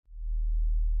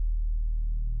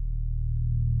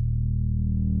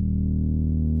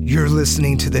You're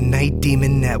listening to the Night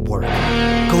Demon Network.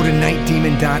 Go to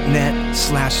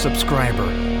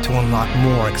nightdemon.net/subscriber to unlock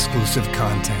more exclusive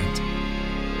content.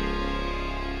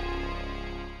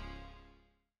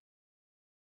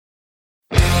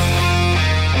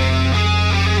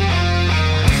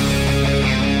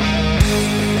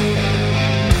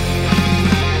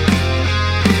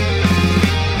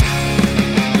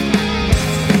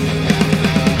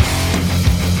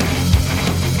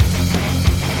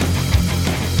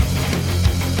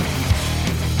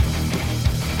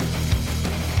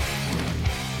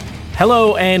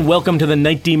 Hello and welcome to the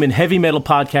Night Demon Heavy Metal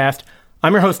Podcast.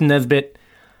 I'm your host Nesbit.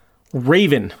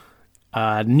 Raven,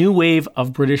 a new wave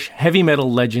of British heavy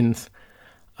metal legends.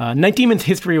 Night Demon's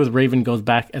history with Raven goes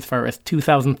back as far as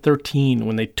 2013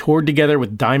 when they toured together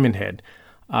with Diamond Head.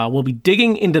 We'll be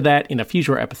digging into that in a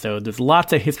future episode. There's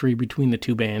lots of history between the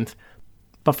two bands.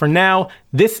 But for now,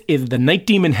 this is the Night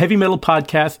Demon Heavy Metal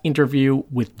Podcast interview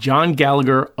with John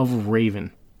Gallagher of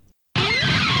Raven.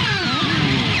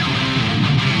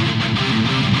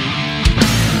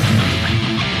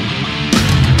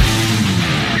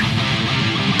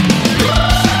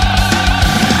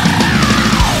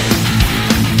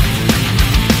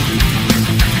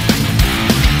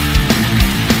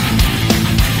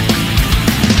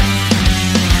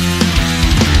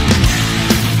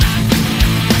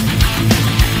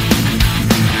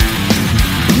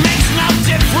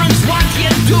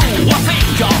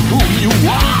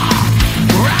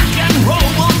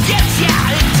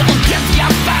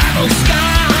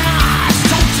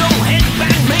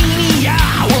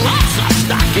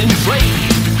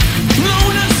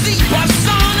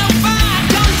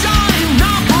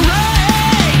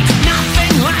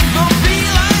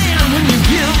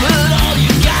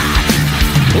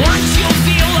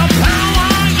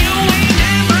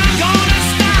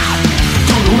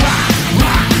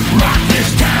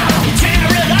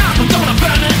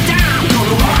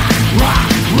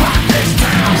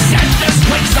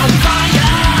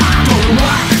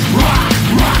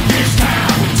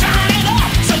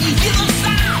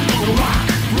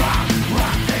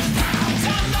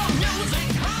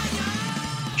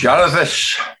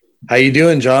 Jarvis. How you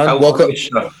doing, John?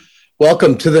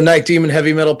 Welcome to the Night Demon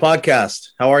Heavy Metal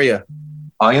Podcast. How are you?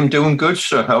 I am doing good,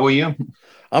 sir. How are you?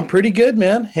 I'm pretty good,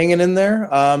 man. Hanging in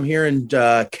there. I'm here in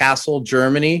Kassel,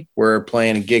 Germany. We're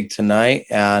playing a gig tonight.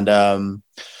 And back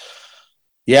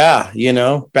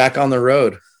on the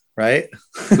road, right?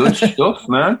 Good stuff,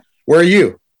 man. Where are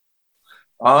you?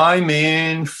 I'm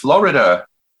in Florida.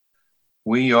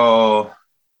 What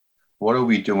are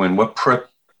we doing? We're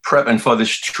prepping for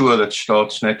this tour that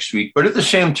starts next week, but at the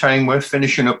same time we're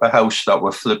finishing up a house that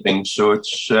we're flipping, so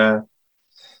it's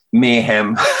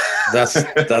mayhem.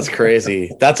 That's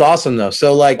crazy. That's awesome though.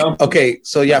 So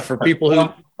for people who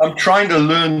I'm trying to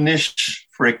learn this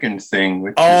freaking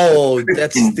thing,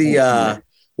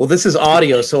 this is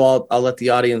audio, so I'll let the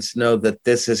audience know that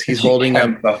he's holding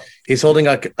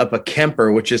up a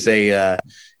Kemper, which is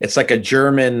it's like a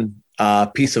German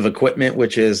piece of equipment,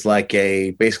 which is like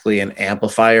basically an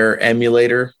amplifier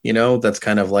emulator, that's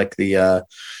kind of like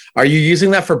are you using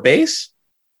that for bass?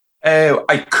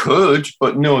 I could,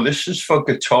 but no, this is for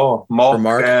guitar.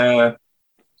 Mark.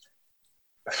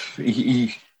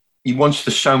 He wants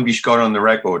the sound he's got on the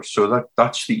record, so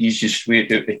that's the easiest way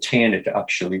to attain it,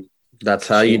 actually. That's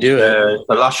how you do it.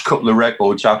 The last couple of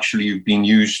records actually have been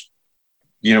used,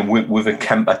 with a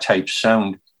Kemper type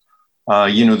sound.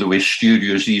 The way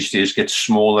studios these days get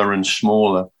smaller and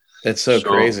smaller. It's so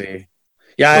crazy.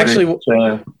 Yeah, actually,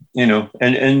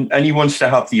 and he wants to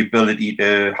have the ability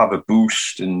to have a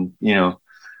boost, and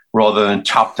rather than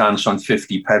tap dance on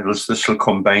 50 pedals, this will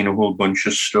combine a whole bunch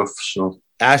of stuff. So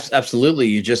absolutely,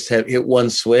 you just hit one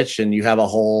switch and you have a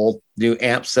whole new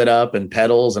amp set up and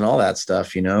pedals and all that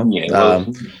stuff. Yeah,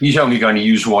 well, he's only going to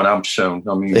use one amp sound.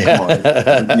 I mean, come on,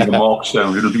 it'll be the Mark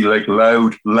sound. It'll be like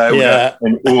louder,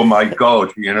 and oh my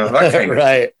god, that kind of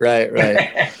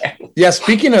right. Yeah,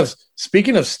 speaking of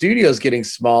studios getting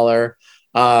smaller,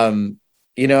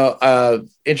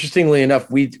 interestingly enough,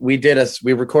 we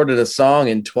recorded a song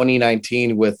in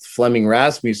 2019 with Flemming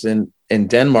Rasmussen in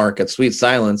Denmark at Sweet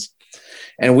Silence.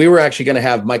 And we were actually going to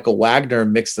have Michael Wagner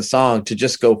mix the song to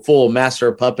just go full Master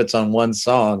of Puppets on one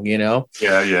song, Yeah.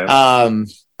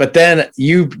 But then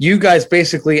you guys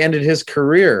basically ended his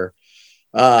career.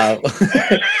 Well,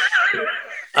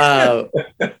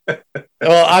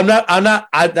 I'm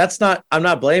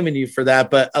not blaming you for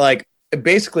that, but like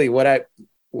basically what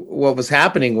was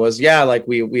happening was,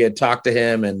 we had talked to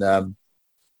him and, or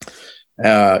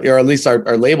at least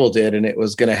our label did, and it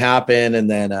was going to happen. And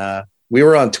then, we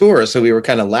were on tour, so we were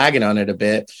kind of lagging on it a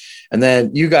bit. And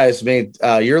then you guys made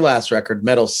your last record,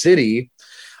 Metal City.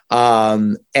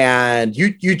 And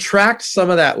you tracked some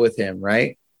of that with him,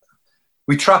 right?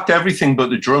 We tracked everything but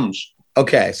the drums.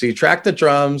 Okay, so you tracked the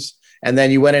drums, and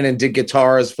then you went in and did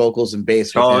guitars, vocals, and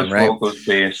bass with him, right? Vocals,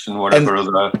 bass, and whatever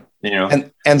other,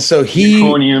 And so he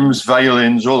euphoniums,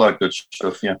 violins, all that good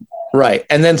stuff. Yeah, right.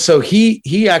 And then so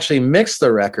he actually mixed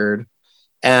the record,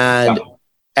 and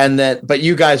then but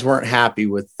you guys weren't happy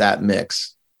with that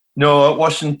mix. No, it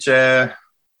wasn't.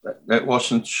 It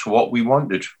wasn't what we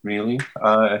wanted, really.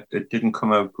 It didn't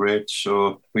come out great,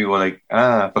 so we were like,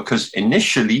 because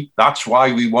initially that's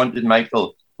why we wanted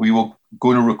Michael. We were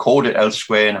going to record it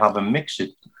elsewhere and have him mix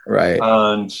it. Right.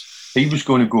 And he was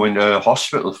going to go into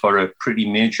hospital for a pretty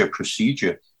major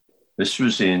procedure. This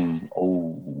was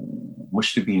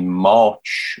must have been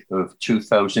March of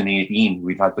 2018.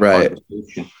 We'd had the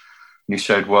conversation. And he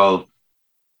said, well,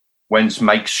 when's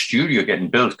Mike's studio getting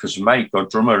built? Because Mike, our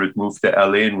drummer, had moved to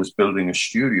LA and was building a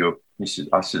studio.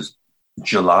 I says,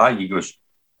 July. He goes,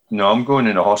 no, I'm going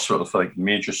into hospital for like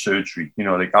major surgery.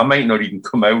 I might not even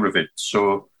come out of it.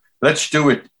 So let's do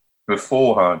it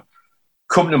beforehand.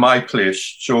 Come to my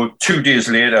place. So 2 days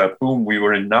later, boom, we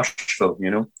were in Nashville,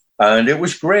 and it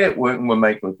was great working with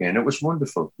Michael again. It was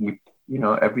wonderful. We,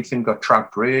 everything got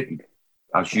tracked great.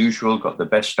 As usual, got the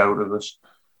best out of us.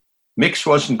 Mix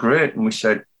wasn't great. And we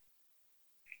said,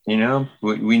 we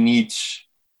need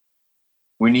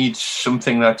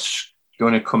something that's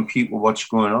going to compete with what's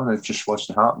going on. It just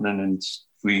wasn't happening. And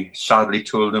we sadly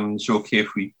told him it's okay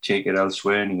if we take it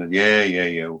elsewhere. And he goes,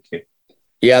 yeah, okay.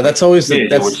 Yeah, that's always there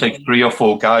was like 3 or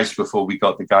 4 guys before we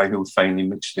got the guy who finally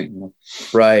mixed it.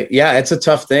 Right. Yeah, it's a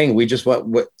tough thing. We just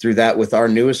went through that with our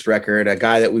newest record, a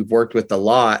guy that we've worked with a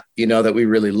lot, that we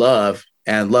really love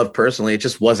and love personally. It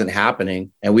just wasn't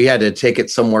happening. And we had to take it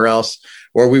somewhere else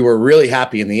where we were really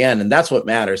happy in the end. And that's what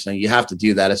matters. And you have to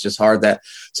do that. It's just hard that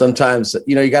sometimes,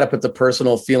 you got to put the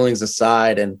personal feelings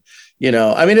aside. And,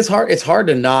 it's hard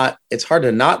to not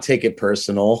take it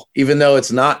personal, even though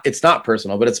it's not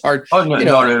personal, but it's hard. Oh, no,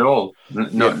 not at all.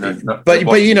 No.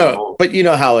 But you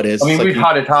know how it is. I mean, we've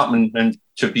had it happen. And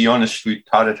to be honest, we've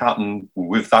had it happen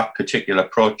with that particular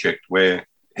project where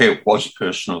it was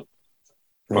personal.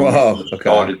 Wow. Okay.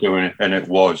 Started doing it, and it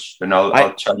was. And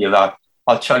I'll tell you that.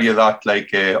 I'll tell you that,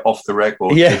 off the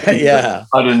record. Yeah.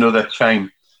 At another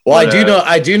time. Well, but,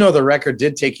 I do know the record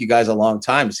did take you guys a long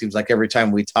time. It seems like every time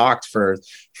we talked for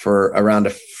around a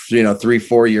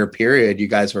 3-4 year period, you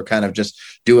guys were kind of just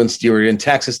you were in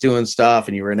Texas doing stuff,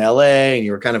 and you were in LA, and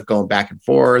you were kind of going back and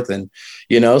forth, and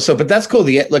but that's cool.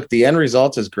 The end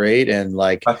result is great, and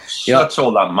that's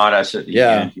all that matters at the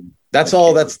end. That's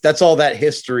all that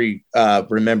history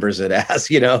remembers it as,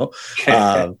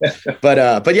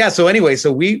 but yeah. So anyway,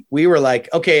 so we were like,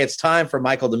 okay, it's time for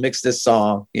Michael to mix this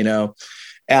song,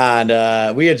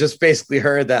 and we had just basically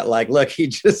heard that, look, he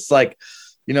just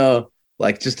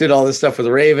just did all this stuff with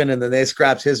Raven, and then they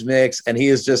scrapped his mix, and he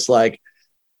is just like,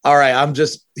 all right,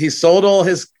 he sold all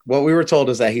his, what we were told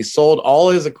is that he sold all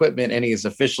his equipment and he is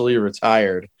officially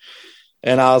retired.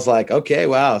 And I was like, okay,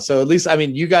 wow. So at least,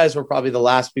 you guys were probably the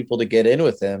last people to get in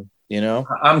with him,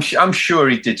 I'm sure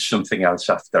he did something else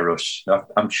after us.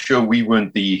 I'm sure we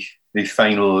weren't the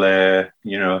final, the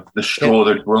straw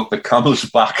that broke the camel's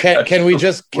back. Can we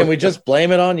just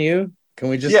blame it on you? Can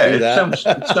we just do that?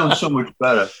 It sounds so much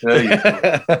better.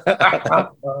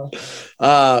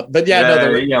 But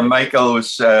yeah, Michael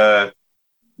was,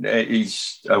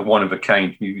 he's one of a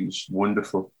kind. He's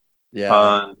wonderful.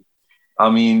 Yeah.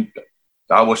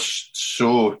 I was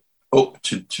so up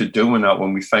to doing that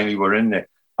when we finally were in there.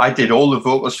 I did all the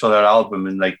vocals for that album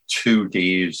in 2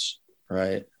 days.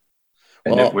 Right.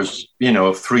 And it was,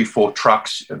 3-4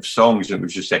 tracks of songs. It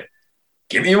was just like,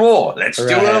 give me more. Let's do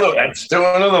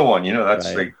another one.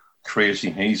 That's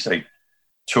crazy. He's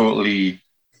totally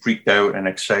freaked out and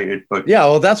excited. But yeah,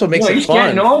 well, that's what makes it he's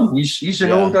fun. Getting on. He's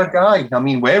an older guy.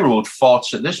 We're old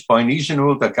farts at this point. He's an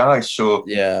older guy. So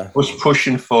was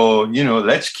pushing for,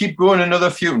 let's keep going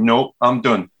another few. No, I'm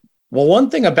done. Well, one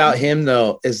thing about him,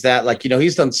 though, is that,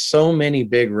 he's done so many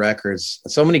big records,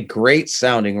 so many great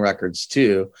sounding records,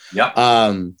 too. Yeah.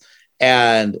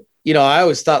 And, I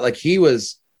always thought, he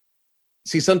was,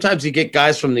 sometimes you get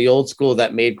guys from the old school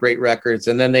that made great records,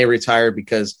 and then they retire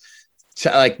because,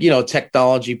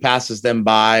 technology passes them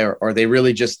by, or they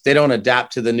really they don't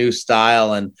adapt to the new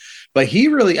style. But he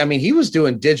really, he was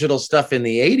doing digital stuff in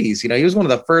the 80s. He was one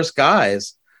of the first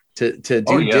guys to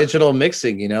do digital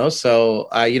mixing, so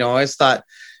I always thought,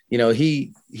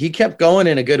 he kept going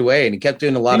in a good way, and he kept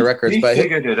doing a lot of records. He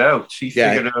figured it out. He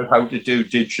figured out how to do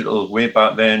digital way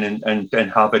back then, and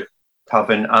have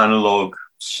an analog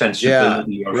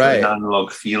sensibility or an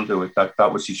analog feel to it.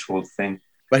 That was his whole thing.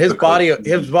 But his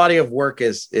body of work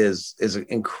is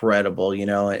incredible, you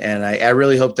know, and I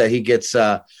really hope that he gets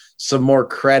some more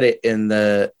credit in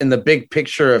the big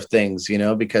picture of things, you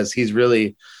know, because he's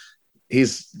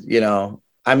you know,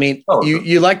 I mean,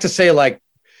 you like to say like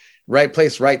right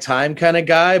place, right time kind of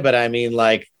guy, but I mean,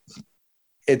 like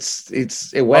it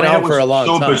went on for a long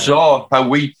time. So bizarre how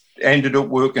we ended up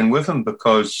working with him,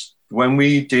 because when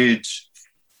we did,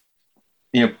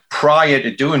 you know, prior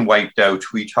to doing Wiped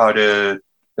Out, we'd had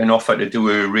an offer to do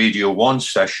a Radio 1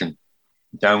 session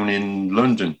down in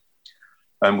London.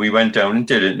 And we went down and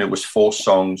did it. And it was 4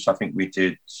 songs. I think we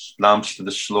did Lambs to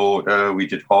the Slaughter, we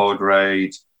did Hard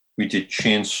Ride, we did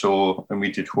Chainsaw, and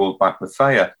we did Hold Back the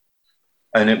Fire.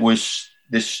 And it was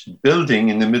this building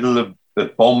in the middle of the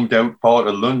bombed out part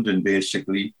of London,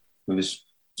 basically, with this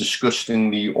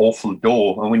disgustingly awful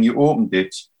door. And when you opened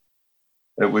it,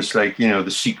 it was like, you know, the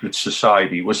secret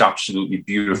society was absolutely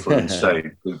beautiful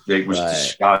inside. It was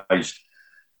disguised.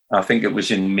 I think it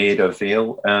was in Maida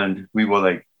Vale. And we were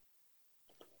like,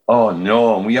 oh,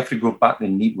 no. And we have to go back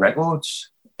and Neat Records.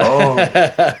 Oh.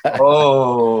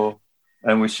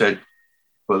 And we said,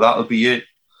 well, that'll be it.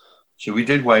 So we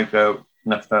did Wipe Out.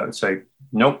 And after that, it's like,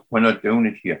 nope, we're not doing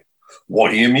it here.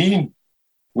 What do you mean?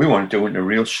 We want to do it in a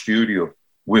real studio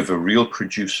with a real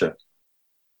producer.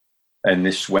 And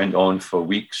this went on for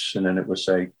weeks. And then it was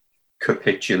like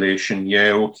capitulation.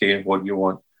 Yeah, okay, what do you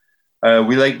want?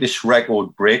 We like this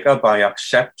record Breaker by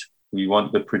Accept. We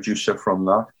want the producer from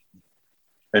that.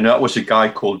 And that was a guy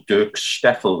called Dirk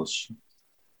Steffels.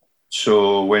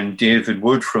 So when David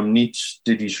Wood from Neats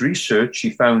did his research, he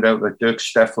found out that Dirk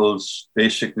Steffels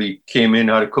basically came in,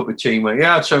 had a cup of tea, and went,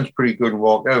 yeah, it sounds pretty good, and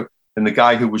walked out. And the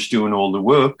guy who was doing all the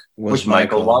work was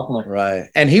Michael Wagner. Right.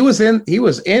 And he was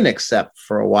in Accept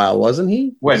for a while, wasn't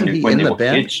he? When he in the were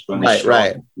band? Kids,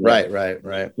 Right.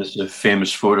 There's a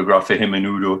famous photograph of him and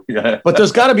Udo. Yeah. But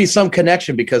there's got to be some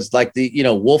connection, because like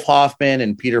Wolf Hoffman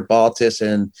and Peter Baltus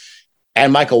and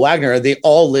Michael Wagner, they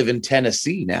all live in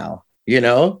Tennessee now. You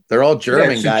know, they're all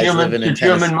German guys living in Tennessee.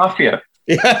 German mafia.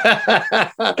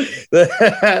 Yeah.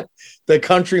 the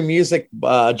country music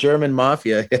German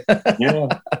mafia. Yeah.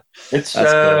 It's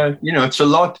cool. It's a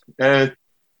lot.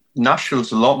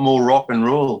 Nashville's a lot more rock and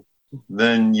roll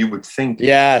than you would think.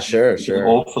 Yeah, sure. There's an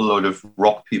awful lot of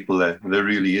rock people there. There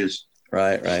really is.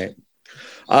 Right.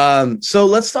 So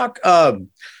let's talk. Let's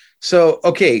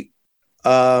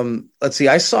see.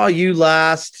 I saw you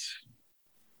last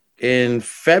in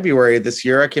February this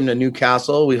year. I came to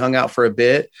Newcastle. We hung out for a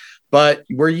bit. But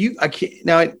were you?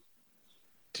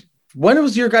 When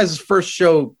was your guys' first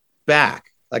show back?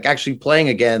 Like actually playing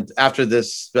again after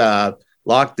this the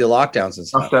lockdowns and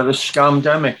stuff? After the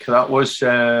scamdemic, that was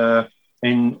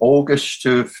in August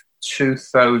of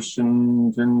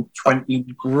 2021.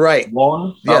 Right.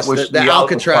 That yes, was the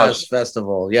Alcatraz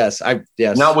Festival. Yes. And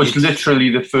that was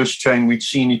literally the first time we'd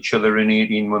seen each other in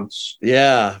 18 months.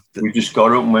 Yeah. We just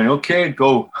got up and went, okay,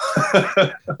 go.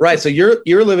 Right. So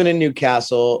you're living in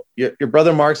Newcastle. Your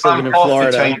brother Mark's living in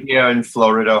Florida. In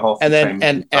Florida.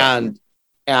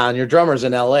 And your drummer's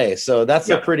in LA. So that's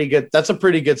a pretty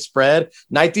good spread.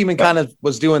 Night Demon kind of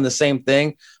was doing the same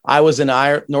thing. I was in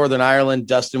Northern Ireland.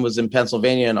 Dustin was in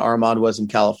Pennsylvania, and Armand was in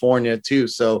California too.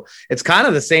 So it's kind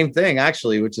of the same thing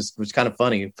actually, which is kind of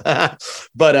funny.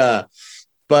 But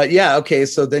yeah. Okay.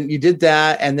 So then you did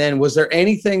that. And then was there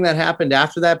anything that happened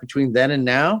after that between then and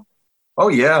now? Oh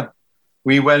yeah.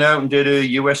 We went out and did a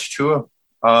US tour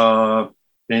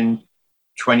in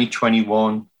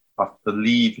 2021. I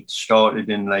believe it started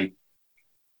in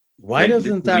why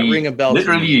doesn't that ring a bell?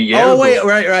 Literally a year ago. Oh, wait,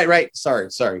 right. Sorry.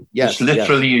 Yes. It's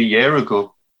literally a year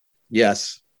ago.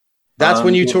 Yes. That's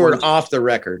when you toured Off the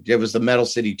Record. It was the Metal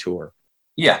City tour.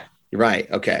 Yeah. Right.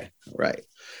 Okay. Right.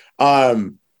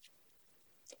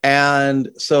 And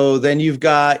so then you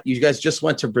guys just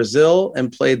went to Brazil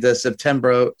and played the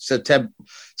September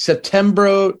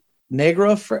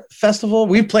Negro Festival.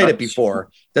 We played it before.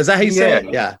 Is that how you say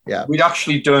it? Yeah.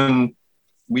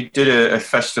 We did a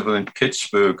festival in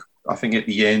Pittsburgh, I think at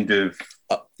the end of...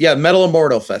 Metal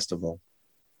Immortal Festival.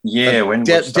 Yeah. When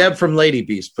Deb from Lady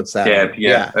Beast puts that Deb,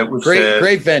 yeah. It was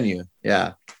great venue.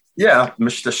 Yeah. Yeah,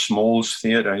 Mr. Small's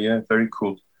Theatre. Yeah, very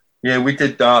cool. Yeah, we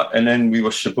did that. And then we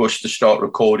were supposed to start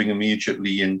recording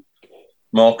immediately. And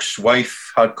Mark's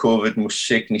wife had COVID and was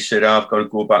sick. And he said, I've got to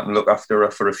go back and look after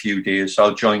her for a few days.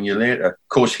 I'll join you later. Of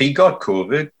course, he got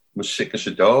COVID, was sick as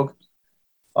a dog.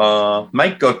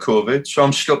 Mike got COVID. So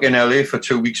I'm stuck in LA for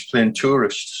 2 weeks playing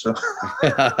tourist. So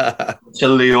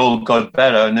until they all got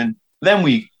better. And then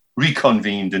we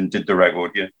reconvened and did the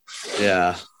record. Yeah.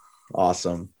 Yeah.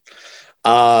 Awesome.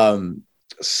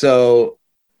 So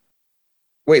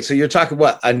wait, so you're talking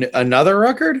what, another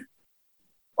record?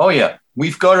 Oh yeah,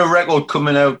 we've got a record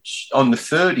coming out on the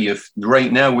 30th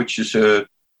right now, which is it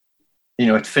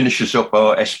finishes up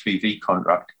our SPV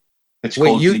contract. It's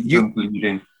called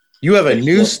Bleeding. You have a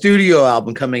new studio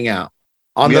album coming out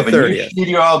on the 30th. A new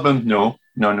studio album? No.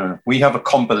 We have a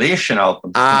compilation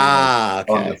album on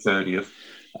the 30th.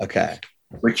 Okay.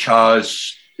 Which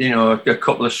has, a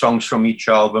couple of songs from each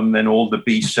album and all the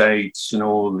B-sides and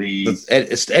all the...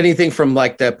 It's anything from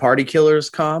like the Party Killers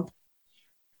comp?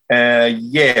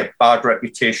 Yeah, Bad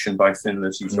Reputation by Thin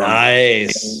Lizzy's.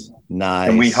 Nice.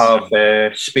 And we have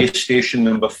Space Station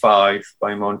No. 5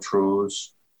 by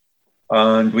Montrose.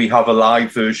 And we have a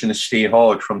live version of Stay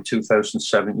Hard from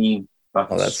 2017.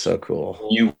 That's so cool.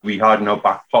 We had in our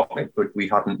back pocket, but we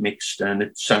hadn't mixed, and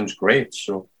it sounds great.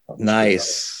 So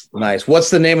nice. What's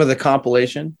the name of the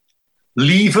compilation?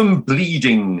 Leave 'Em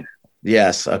Bleeding.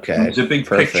 Yes. Okay. There's a big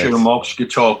picture of Mark's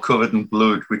guitar covered in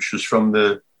blood, which was from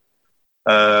the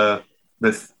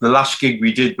last gig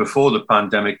we did before the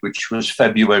pandemic, which was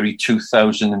February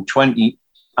 2020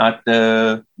 at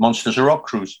the Monsters of Rock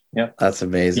cruise. Yeah, that's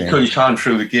amazing. He cut his hand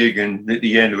through the gig, and at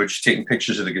the end, we were just taking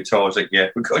pictures of the guitar. I was like, "Yeah,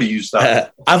 we've got to use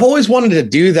that." I've always wanted to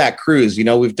do that cruise.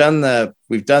 We've done the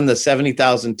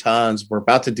 70,000 tons. We're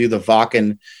about to do the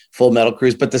Vakken Full Metal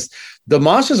cruise, but the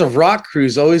Monsters of Rock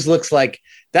cruise always looks like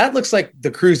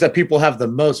the cruise that people have the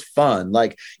most fun.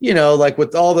 Like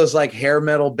with all those like hair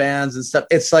metal bands and stuff.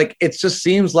 It's like it just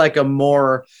seems like a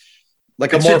more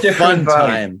fun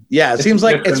time. Yeah, it seems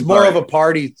like it's more of a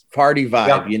party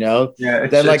vibe, Yeah,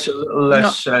 than it's a little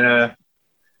less. I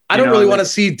don't really want to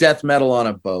see death metal on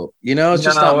a boat. It's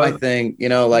just not my thing.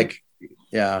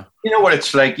 Yeah. You know what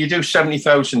it's like? You do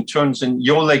 70,000 tons, and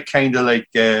you're like kind of like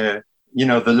the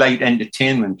light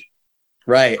entertainment,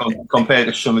 right? Compared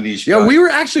to some of these. Yeah, we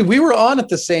were on it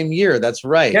the same year. That's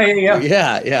right.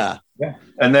 Yeah.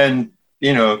 And then.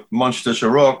 Monsters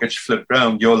of Rock, it's flipped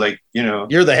around. You're like,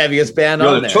 you're the heaviest band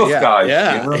on there. You're the tough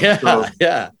guy.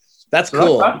 Yeah. That's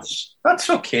cool. That's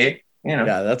okay.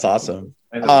 Yeah, that's awesome.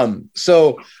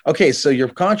 So your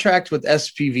contract with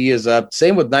SPV is up.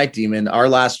 Same with Night Demon. Our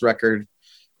last record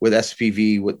with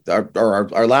SPV, with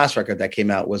our last record that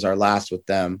came out was our last with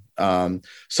them.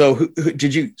 So who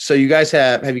did you? So you guys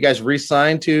have you guys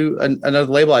re-signed to another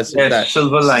label? I said that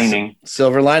Silver Lining.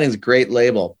 Silver Lining is a great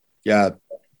label. Yeah.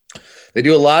 They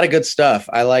do a lot of good stuff.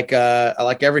 I like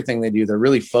everything they do. They're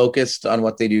really focused on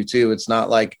what they do too. It's not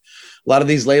like a lot of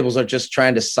these labels are just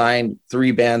trying to sign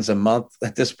 3 bands a month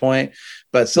at this point.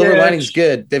 But Silver Lining's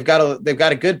good. They've got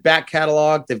a good back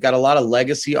catalog. They've got a lot of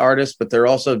legacy artists, but they're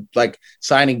also like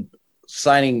signing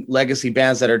legacy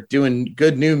bands that are doing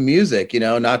good new music,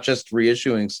 not just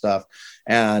reissuing stuff.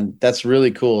 And that's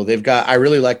really cool. I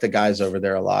really like the guys over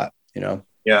there a lot,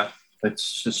 Yeah.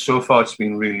 It's just, so far it's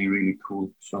been really, really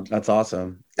cool. So that's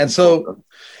awesome. And so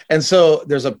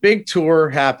there's a big tour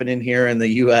happening here in the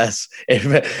US.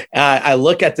 I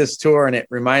look at this tour and it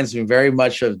reminds me very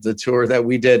much of the tour that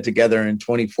we did together in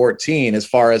 2014, as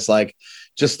far as like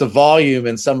just the volume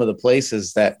and some of the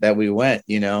places that we went,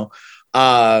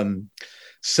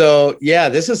 So yeah,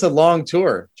 this is a long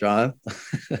tour, John.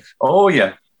 Oh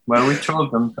yeah. Well, we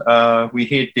told them we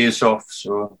hate days off,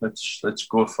 so let's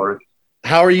go for it.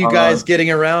 How are you guys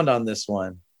getting around on this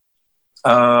one?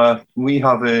 We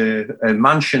have a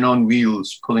mansion on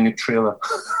wheels pulling a trailer.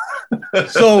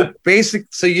 So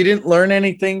you didn't learn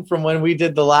anything from when we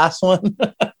did the last one?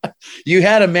 You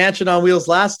had a mansion on wheels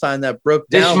last time that broke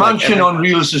down. This mansion on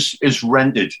wheels is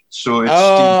rented, so it's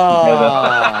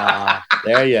together.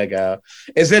 There you go.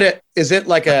 Is it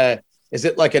like an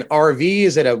RV?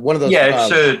 Is it one of those? Yeah,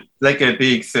 it's like a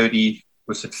big 35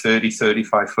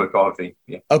 foot RV.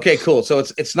 Yeah. Okay, cool. So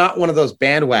it's not one of those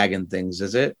bandwagon things,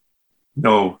 is it?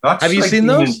 No. Have you seen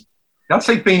those? That's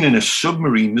like being in a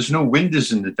submarine. There's no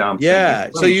windows in the damn thing. Yeah.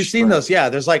 So you've seen those. Yeah.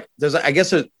 There's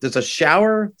a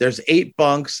shower, there's 8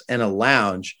 bunks and a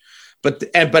lounge, but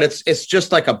it's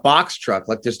just like a box truck.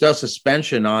 Like there's no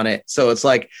suspension on it. So it's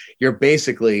like, you're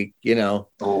basically,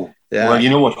 Oh, yeah. Well, you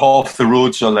know what half the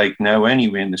roads are like now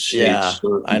anyway in the States. Yeah,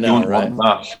 so I know. Right.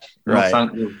 Right.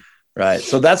 Thank you. Right.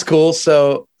 So that's cool.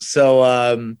 So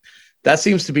that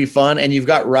seems to be fun. And you've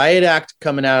got Riot Act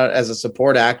coming out as a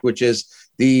support act, which is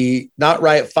not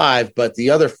Riot 5, but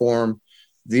the other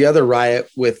Riot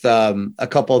with a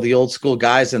couple of the old school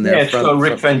guys in there. Yeah, so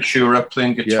Rick Ventura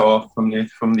playing guitar from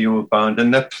the old band,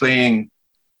 and they're playing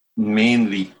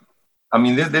mainly. I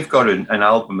mean, they've got an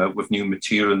album out with new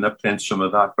material, and they're playing some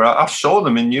of that. But I saw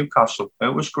them in Newcastle.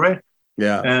 It was great.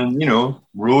 Yeah. And,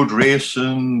 Road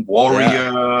Racing,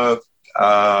 Warrior,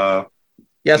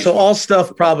 Yeah, so all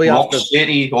stuff probably Rock off the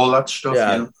City, all that stuff.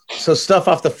 yeah. You know? So stuff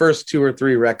off the first 2 or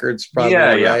 3 records, probably.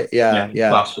 Yeah. Right? Yeah.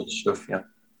 Classic stuff. Yeah.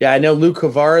 Yeah, I know Lou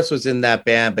Cavaris was in that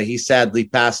band, but he sadly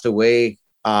passed away.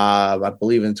 I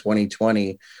believe in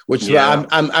 2020, which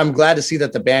I'm glad to see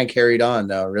that the band carried on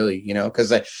though, really, you know,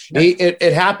 because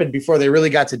it happened before they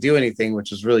really got to do anything, which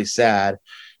was really sad.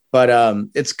 But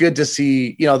it's good to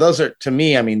see, you know, those are, to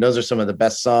me, I mean, those are some of the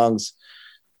best songs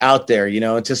out there, you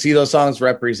know, and to see those songs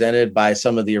represented by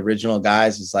some of the original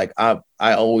guys is like, I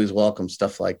always welcome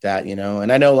stuff like that, you know.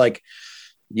 And I know, like,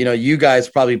 you know, you guys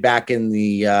probably back in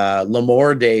the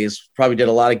L'Amour days probably did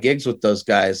a lot of gigs with those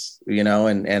guys, you know,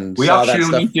 and we saw actually that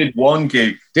stuff. only did one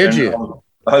gig. Did you?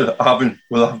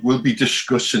 We'll be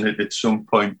discussing it at some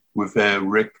point with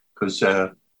Rick, because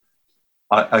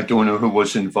I don't know who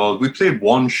was involved. We played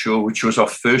one show, which was our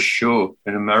first show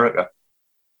in America,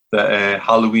 the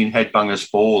Halloween Headbangers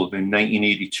Ball in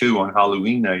 1982 on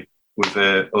Halloween night with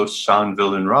us,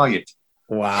 Sandville and Riot.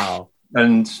 Wow.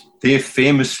 And they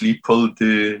famously pulled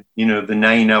the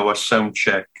 9-hour sound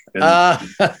check and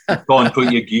go and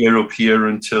put your gear up here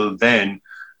until then.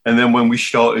 And then when we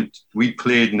started, we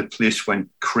played and the place went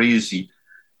crazy.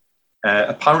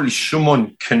 Apparently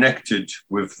someone connected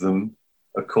with them,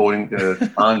 according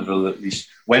to Anvil at least,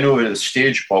 went over to the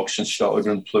stage box and started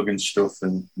unplugging stuff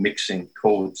and mixing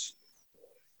chords.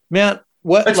 Man,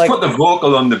 let's put the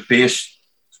vocal on the bass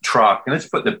track and let's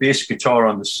put the bass guitar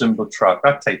on the cymbal track,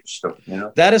 that type of stuff, you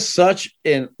know. That is such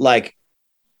an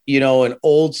an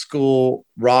old school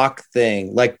rock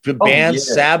thing, like the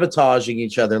bands sabotaging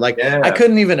each other. I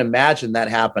couldn't even imagine that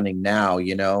happening now,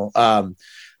 you know.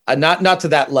 Not to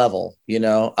that level, you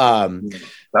know.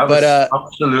 That was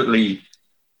absolutely,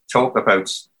 talk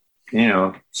about, you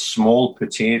know, small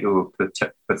potato,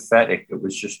 pathetic. It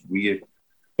was just weird.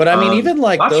 But I mean, even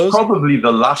like that's probably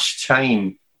the last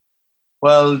time.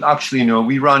 Well, actually, no,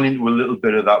 we ran into a little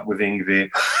bit of that with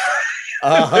Yngwie.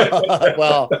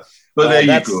 But there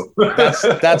you go.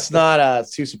 that's not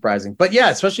too surprising. But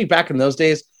yeah, especially back in those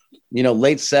days, you know,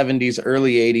 late 70s,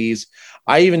 early 80s.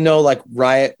 I even know like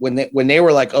Riot, when they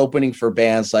were like opening for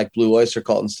bands like Blue Oyster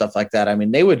Cult and stuff like that, I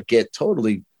mean, they would get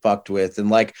totally fucked with and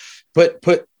like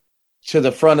put to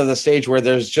the front of the stage where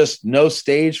there's just no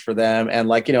stage for them. And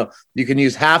like, you know, you can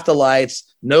use half the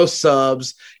lights, no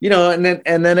subs, you know, and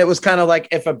then it was kind of like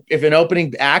if an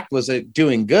opening act was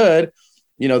doing good,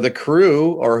 you know, the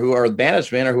crew or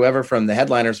management or whoever from the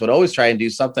headliners would always try and do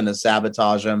something to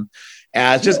sabotage them.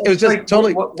 And it was just like,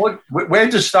 totally. Where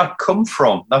does that come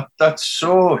from? That's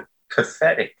so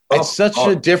pathetic. It's such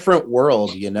a different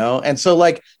world, you know? And so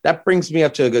like, that brings me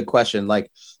up to a good question. Like,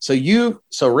 so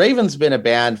Raven's been a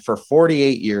band for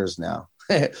 48 years now.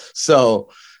 So,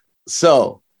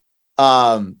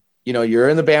 you know, you're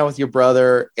in the band with your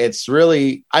brother. It's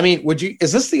really, I mean,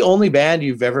 is this the only band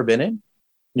you've ever been in?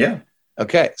 Yeah.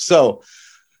 Okay. So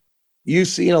you've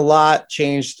seen a lot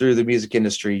change through the music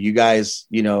industry. You guys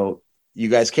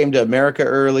came to America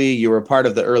early. You were part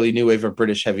of the early new wave of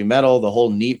British heavy metal, the whole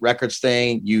Neat Records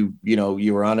thing. You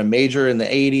were on a major in the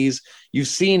 80s. You've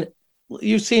seen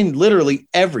literally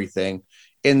everything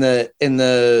as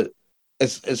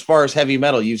far as heavy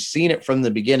metal. You've seen it from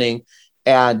the beginning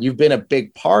and you've been a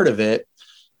big part of it,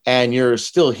 and you're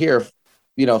still here,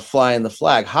 you know, flying the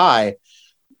flag high.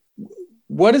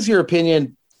 What is your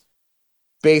opinion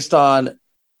based on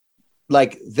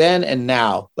like then and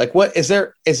now? Like, what is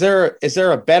there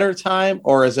a better time,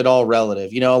 or is it all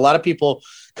relative? You know, a lot of people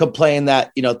complain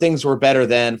that, you know, things were better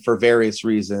then for various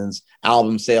reasons,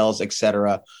 album sales,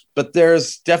 etc. But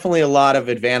there's definitely a lot of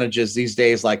advantages these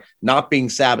days, like not being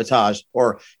sabotaged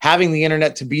or having the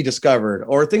internet to be discovered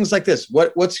or things like this.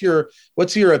 What's your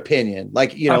opinion?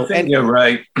 Like, you know, I think you're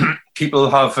right. People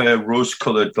have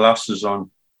rose-colored glasses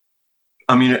on.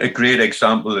 I mean, a great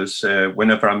example is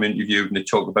whenever I'm interviewed and they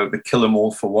talk about the Kill 'Em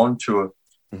All for One tour.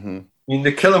 Mm-hmm. I mean,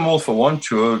 the Kill 'Em All for One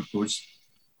tour was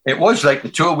like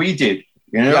the tour we did.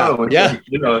 You know, like,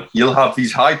 you know, you'll have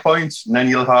these high points, and then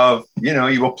you'll have, you know,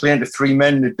 you were playing to 3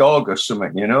 Men and a Dog or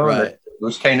something. You know, right.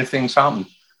 Those kind of things happen.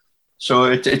 So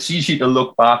it's easy to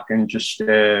look back and just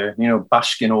you know,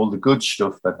 bask in all the good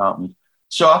stuff that happened.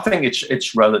 So I think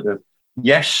it's relative.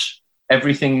 Yes,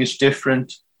 everything is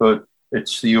different, but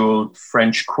it's the old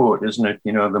French quote, isn't it?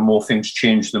 You know, the more things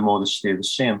change, the more they stay the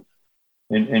same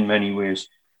in many ways.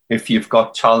 If you've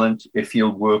got talent, if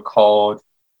you'll work hard,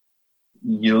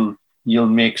 you'll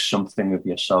make something of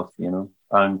yourself, you know.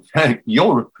 And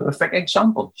you're a perfect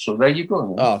example. So there you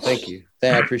go. Oh, thank you. I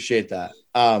appreciate that.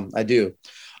 I do.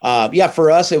 Yeah,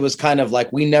 for us, it was kind of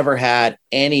like we never had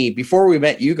any before we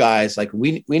met you guys. Like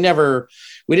we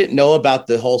didn't know about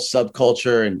the whole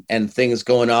subculture and things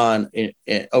going on in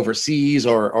overseas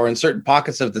or in certain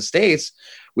pockets of the States.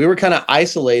 We were kind of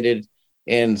isolated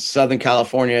in Southern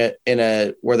California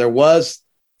where there was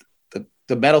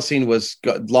the metal scene was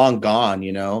long gone,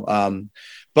 you know.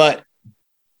 But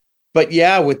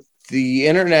yeah, with the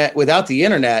internet, without the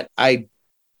internet,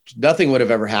 nothing would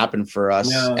have ever happened for us.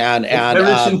 No. And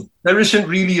there isn't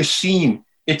really a scene.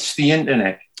 It's the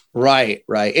internet. Right.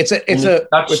 It's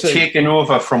taken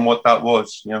over from what that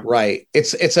was. Yeah. Right.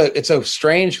 It's a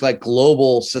strange, like,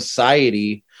 global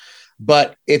society,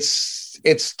 but it's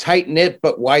tight knit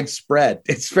but widespread.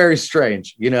 It's very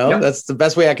strange, you know. Yep. That's the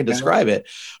best way I can describe it.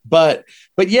 But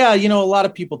yeah, you know, a lot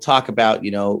of people talk about,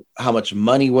 you know, how much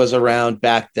money was around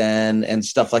back then and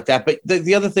stuff like that. But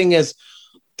the other thing is,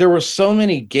 there were so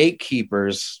many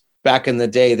gatekeepers back in the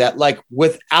day that, like,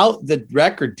 without the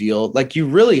record deal, like, you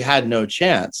really had no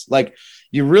chance. Like,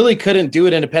 you really couldn't do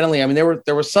it independently. I mean,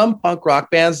 there were some punk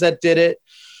rock bands that did it.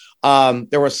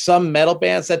 There were some metal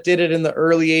bands that did it in the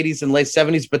early 80s and late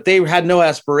 70s, but they had no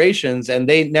aspirations, and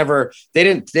they never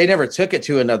took it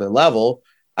to another level.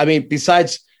 I mean,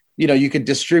 besides, you know, you could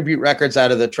distribute records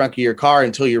out of the trunk of your car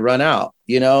until you run out,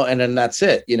 you know, and then that's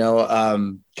it, you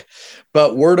know.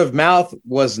 But word of mouth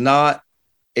was not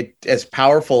as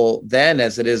powerful then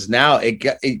as it is now. It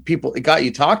got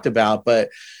you talked about, but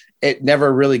it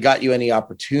never really got you any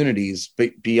opportunities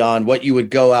beyond what you would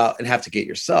go out and have to get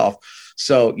yourself.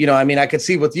 So, you know, I mean, I could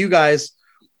see with you guys,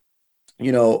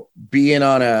 you know,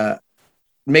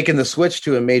 making the switch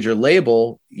to a major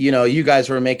label, you know, you guys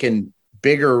were making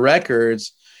bigger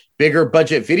records, bigger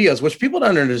budget videos, which people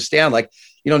don't understand. Like,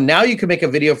 you know, now you can make a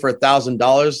video for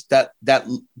 $1,000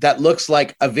 that looks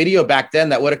like a video back then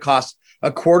that would have cost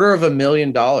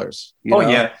 $250,000.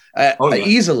 Yeah.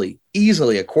 Easily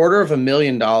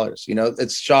 $250,000. You know,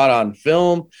 it's shot on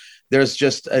film. There's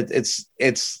just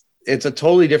it's a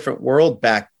totally different world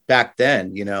back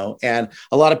then, you know. And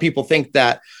a lot of people think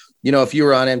that, you know, if you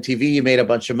were on MTV, you made a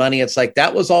bunch of money. It's like,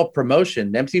 that was all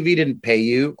promotion. MTV didn't pay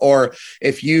you. Or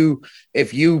if you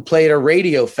played a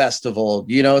radio festival,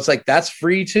 you know, it's like, that's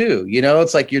free too. You know,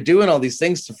 it's like, you're doing all these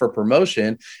things for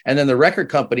promotion. And then the record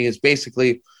company is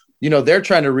basically, you know, they're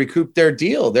trying to recoup their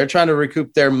deal. They're trying to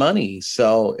recoup their money.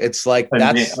 So it's like,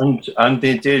 and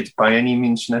they did by any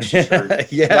means necessary.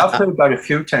 Yeah. I've heard about it a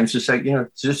few times. It's like, you know,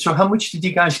 so how much did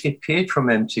you guys get paid from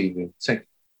MTV? It's like,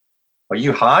 are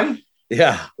you high?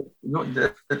 Yeah.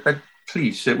 No,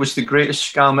 please, it was the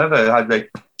greatest scam ever. I had,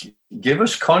 like, give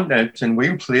us content and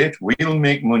we'll play it. We'll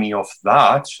make money off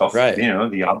that, right. You know,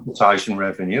 the advertising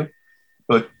revenue.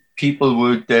 But people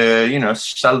would, you know,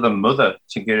 sell their mother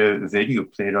to get a video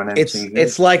played on MTV.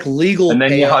 It's like legal. And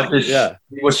then you had this. Yeah.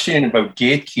 You were saying about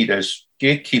gatekeepers.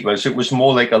 It was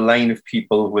more like a line of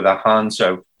people with their hands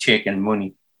out taking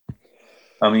money.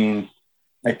 I mean,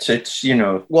 it's you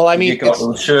know. Well, I mean, you got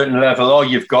to a certain level. Oh,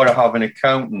 you've got to have an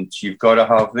accountant. You've got to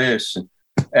have this.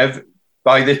 And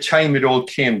by the time it all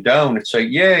came down, it's like,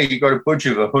 yeah, you got a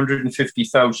budget of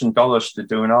 $150,000 to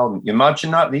do an album. You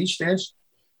imagine that these days?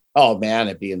 Oh man,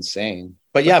 it'd be insane.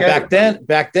 But yeah, back then,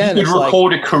 you could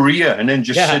record a career and then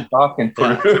just sit back and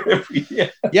put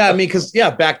it. Yeah, I mean, because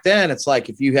back then it's like,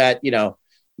 if you had, you know,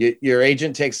 your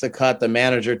agent takes the cut, the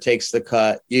manager takes the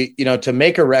cut. You know, to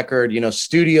make a record, you know,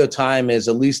 studio time is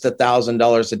at least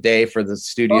 $1,000 a day for the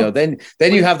studio. Oh. Then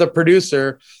you have the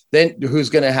producer, then who's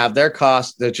going to have their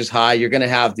cost, which is high. You're going to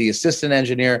have the assistant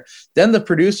engineer, then the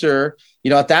producer. You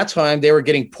know, at that time they were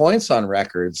getting points on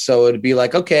records. So it'd be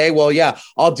like, okay, well, yeah,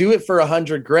 I'll do it for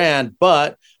 $100,000,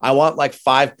 but I want like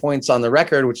 5 points on the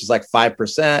record, which is like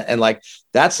 5%. And like,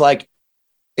 that's like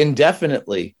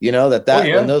indefinitely, you know, and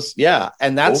those,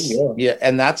 and that's,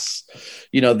 and that's,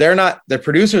 you know, the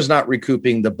producer's not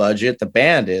recouping the budget, the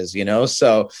band is, you know,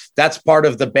 so that's part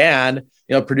of the band,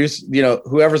 you know, produce, you know,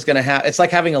 whoever's going to have, it's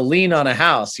like having a lien on a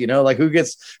house, you know, like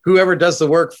whoever does the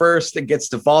work first and gets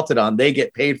defaulted on, they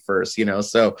get paid first, you know,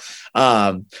 so,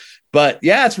 but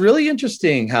yeah, it's really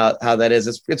interesting how that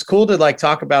is. It's cool to like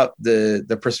talk about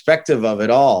the perspective of it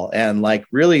all, and like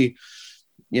really,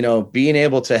 you know, being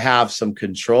able to have some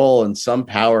control and some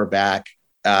power back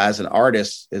as an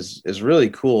artist is really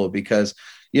cool, because,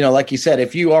 you know, like you said,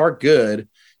 if you are good,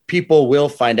 people will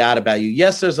find out about you.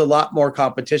 Yes, there's a lot more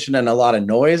competition and a lot of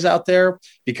noise out there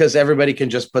because everybody can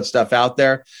just put stuff out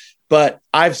there. But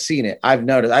I've seen it. I've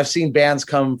noticed. I've seen bands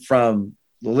come from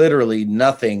literally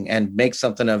nothing and make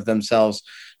something of themselves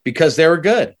because they were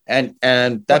good, and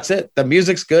that's it. The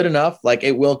music's good enough, like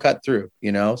it will cut through,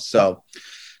 So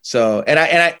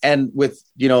and with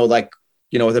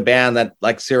with a band that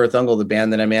like Sarah Thungle, the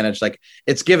band that I managed, like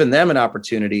it's given them an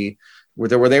opportunity where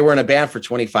they were in a band for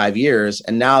 25 years,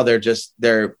 and now they're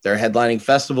headlining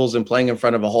festivals and playing in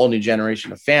front of a whole new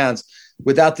generation of fans.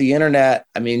 Without the internet,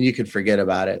 I mean, you could forget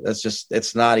about it.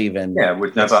 It's not even. Yeah, it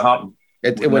would never happen.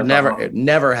 It would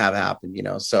never have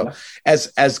happened, So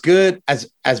as good as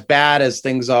bad as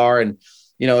things are, and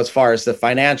as far as the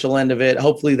financial end of it,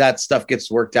 hopefully that stuff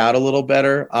gets worked out a little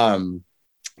better.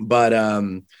 But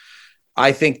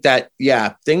I think that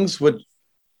things would.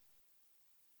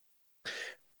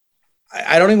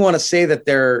 I don't even want to say that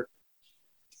they're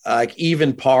like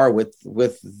even par with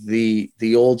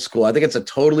the old school. I think it's a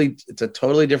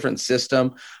totally different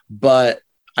system, but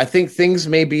I think things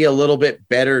may be a little bit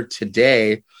better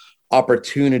today,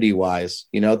 opportunity wise.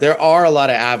 There are a lot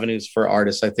of avenues for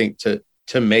artists, I think,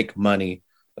 to make money.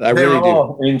 I really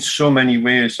do. In so many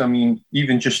ways. I mean,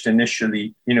 even just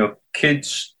initially,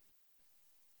 kids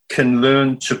can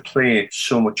learn to play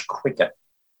so much quicker.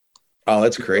 Oh,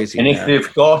 that's crazy. And if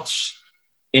they've got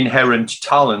inherent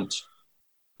talent,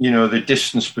 the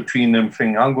distance between them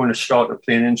thinking, I'm going to start to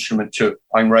play an instrument to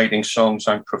I'm writing songs,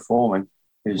 I'm performing,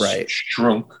 is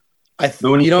shrunk. The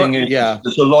only thing is,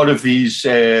 there's a lot of these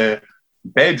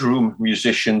bedroom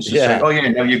musicians that say, oh yeah,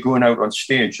 now you're going out on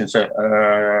stage, and say,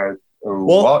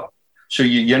 what? So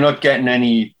you're not getting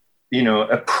any,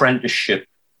 apprenticeship.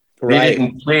 Right. They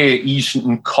didn't play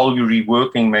Easton Colliery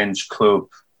Working Men's Club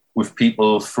with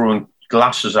people throwing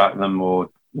glasses at them, or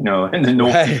in the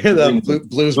North. The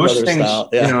Blues Brothers things,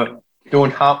 style.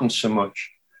 Don't happen so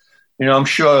much. I'm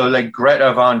sure like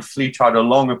Greta Van Fleet had a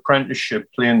long apprenticeship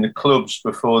playing the clubs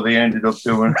before they ended up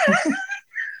doing.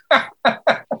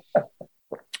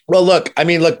 Well, look,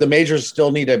 the majors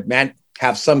still need to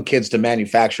have some kids to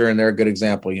manufacture, and they're a good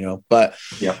example, But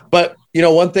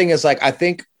one thing is like I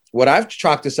think what I've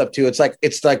chalked this up to, it's like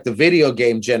the video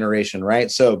game generation, right?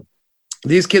 So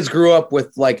these kids grew up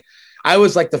with like. I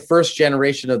was like the first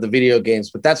generation of the video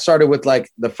games, but that started with like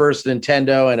the first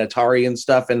Nintendo and Atari and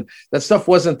stuff. And that stuff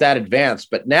wasn't that advanced.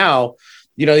 But now,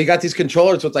 you got these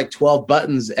controllers with like 12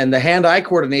 buttons, and the hand-eye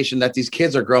coordination that these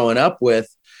kids are growing up with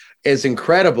is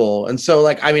incredible. And so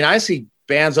I see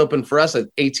bands open for us at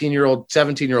 18-year-old,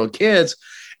 17-year-old kids,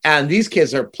 and these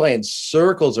kids are playing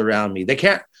circles around me.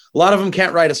 A lot of them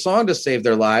can't write a song to save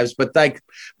their lives, but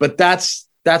that's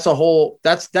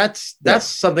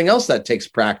something else that takes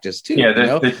practice too.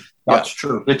 Yeah, that's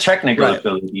true. The technical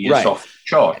ability is off the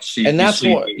charts. And that's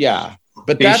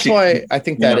that's why I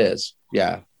think that is.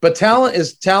 Yeah. But talent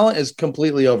is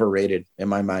completely overrated in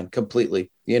my mind. Completely.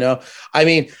 I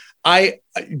mean,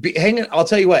 I'll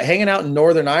tell you what, hanging out in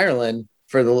Northern Ireland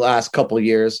for the last couple of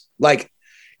years, like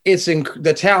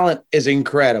the talent is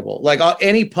incredible. Like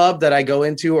any pub that I go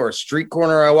into or a street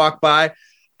corner I walk by,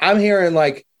 I'm hearing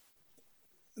like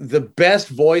the best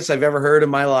voice I've ever heard in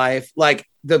my life. Like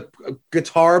the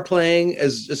guitar playing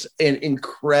is just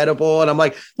incredible. And I'm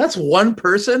like, that's one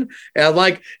person. And I'm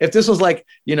like, if this was like,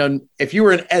 if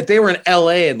they were in LA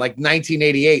in like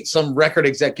 1988, some record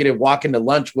executive walking to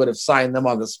lunch would have signed them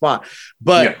on the spot.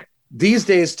 But these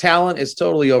days talent is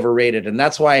totally overrated. And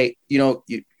that's why,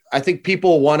 I think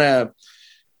people want to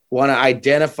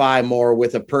identify more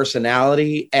with a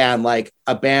personality and like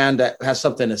a band that has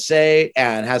something to say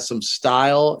and has some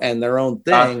style and their own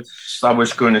thing. I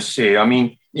was going to say, I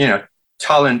mean,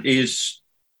 talent it's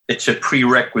a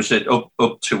prerequisite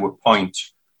up to a point.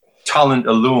 Talent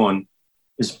alone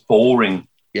is boring.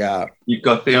 Yeah. You've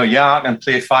got, I can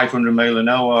play 500 mile an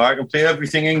hour. I can play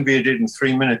everything Yngwie did in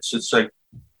 3 minutes. It's like,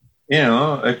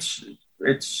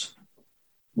 it's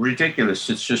ridiculous.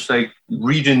 It's just like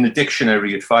reading the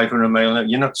dictionary at 500 mile an hour.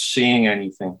 You're not seeing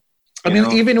anything. I mean,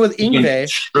 even with Yngwie,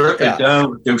 strip it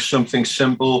down, do something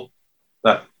simple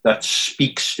that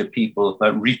speaks to people,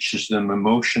 that reaches them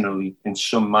emotionally in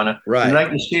some manner. Right. And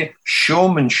like you say,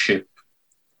 showmanship,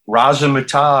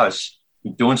 razzmatazz.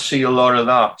 You don't see a lot of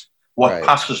that. What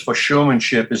passes for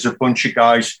showmanship is a bunch of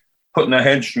guys putting their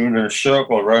heads through in a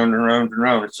circle, round and round and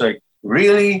round. It's like,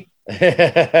 really?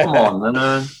 Come on,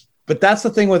 man. But that's the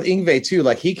thing with Yngwie too.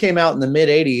 Like he came out in the mid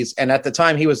 80s, and at the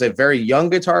time he was a very young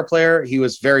guitar player. He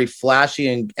was very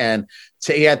flashy and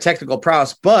he had technical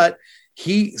prowess, but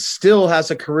he still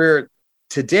has a career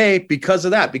today because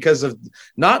of that,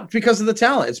 not because of the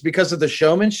talent. It's because of the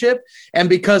showmanship, and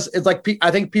because it's like,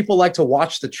 I think people like to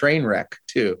watch the train wreck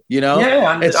too,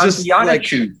 Yeah. And, it's just the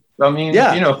attitude. Like, I mean,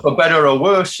 for better or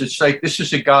worse, it's like, this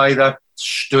is a guy that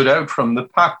stood out from the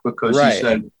pack because he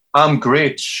said, I'm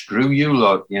great. Screw you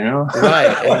lot, you know?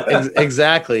 Right.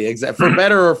 Exactly. For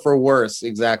better or for worse.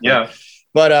 Exactly. Yeah.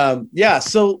 But yeah.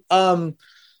 So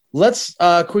let's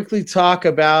quickly talk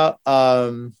about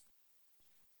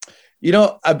you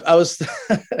know, I was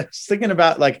thinking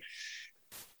about, like,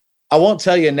 I won't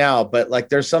tell you now, but like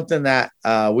there's something that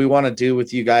we want to do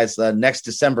with you guys next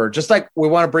December. Just like we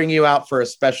want to bring you out for a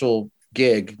special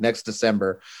gig next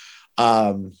December.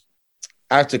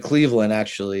 Out to Cleveland,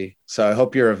 actually. So I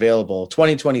hope you're available.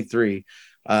 2023.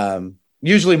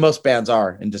 Usually most bands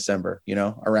are in December, you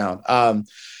know, around.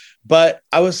 But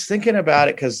I was thinking about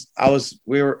it because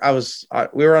we were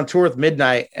on tour with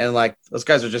Midnight, and like those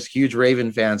guys are just huge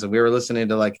Raven fans, and we were listening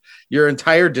to like your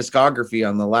entire discography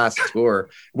on the last tour.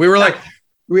 We were like,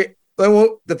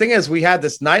 the thing is, we had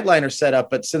this Nightliner set up,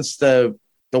 but since the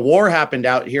war happened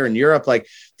out here in Europe, like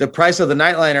the price of the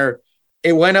Nightliner,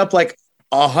 it went up like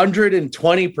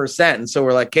 120%, and so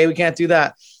we're like, okay, we can't do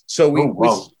that. So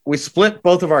we split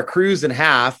both of our crews in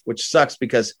half, which sucks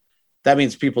because that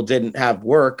means people didn't have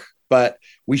work, but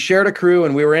we shared a crew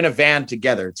and we were in a van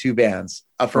together, 2 bands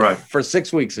for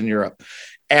 6 weeks in Europe.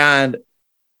 And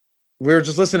we were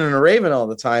just listening to Raven all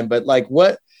the time. But like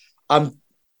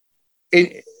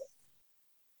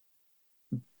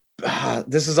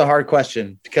this is a hard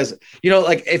question because, you know,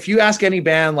 like if you ask any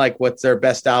band, like what their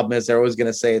best album is, they're always going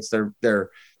to say it's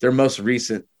their most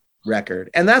recent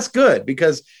record. And that's good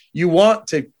because you want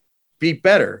to be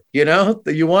better, you know,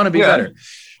 you want to be better.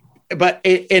 But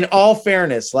in all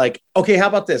fairness, like, okay, how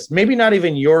about this? Maybe not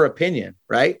even your opinion,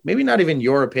 right? Maybe not even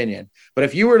your opinion. But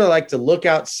if you were to look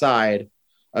outside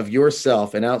of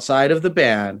yourself and outside of the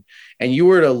band, and you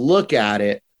were to look at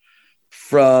it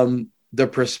from the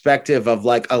perspective of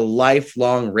like a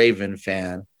lifelong Raven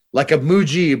fan, like a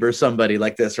Mujib or somebody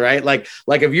like this, right? Like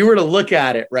if you were to look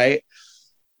at it, right?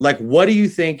 Like, what do you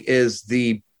think is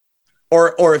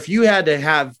or if you had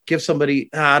to give somebody,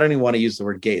 I don't even want to use the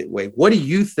word gateway. What do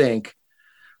you think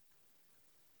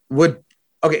here's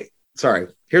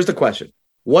the question.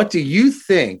 What do you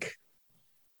think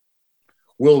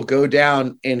will go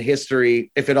down in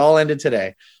history if it all ended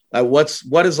today?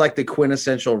 What is like the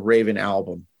quintessential Raven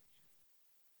album?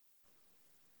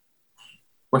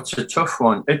 What's a tough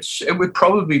one? It would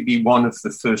probably be one of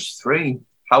the first 3.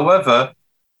 However,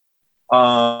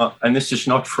 and this is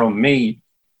not from me,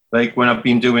 like when I've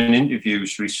been doing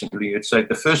interviews recently, it's like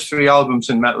the first 3 albums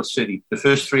in Metal City,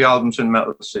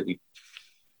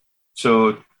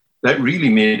 So that really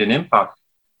made an impact.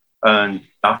 And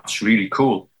that's really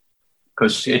cool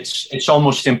because it's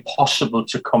almost impossible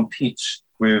to compete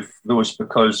with those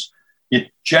because you're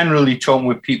generally talking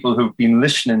with people who've been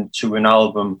listening to an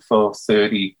album for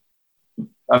 30.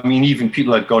 I mean, even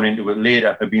people that got into it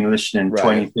later have been listening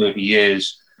 20, 30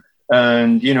 years.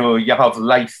 And, you know, you have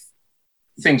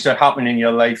things that happen in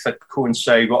your life that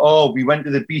coincide. Well, we went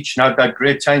to the beach and had that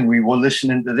great time. We were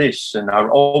listening to this, and I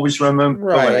always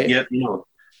remember. You know,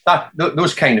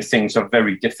 those kind of things are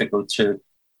very difficult to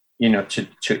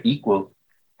equal.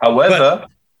 However,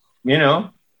 you know,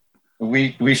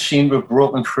 we seem to have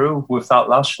broken through with that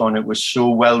last one. It was so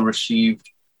well received.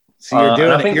 So you're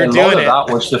doing it. You're doing it. That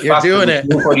was the fact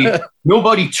that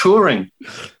nobody touring,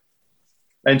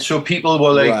 and so people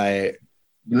were like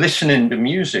listening to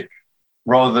music.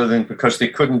 Rather than because they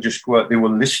couldn't just go out, they were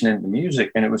listening to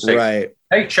music, and it was like,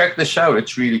 hey, check this out,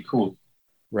 it's really cool.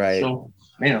 Right. So,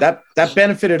 you know, that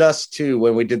benefited us too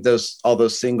when we did all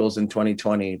those singles in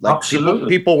 2020. Like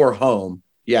people were home.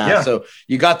 Yeah. So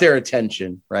you got their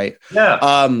attention, right?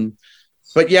 Yeah.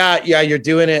 But yeah, you're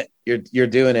doing it. You're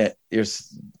doing it. You're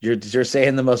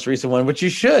saying the most recent one, which you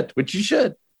should.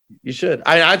 You should.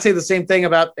 I'd say the same thing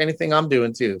about anything I'm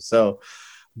doing too. So,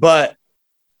 but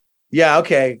yeah,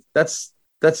 okay. That's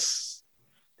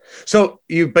so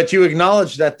but you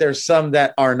acknowledge that there's some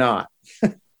that are not.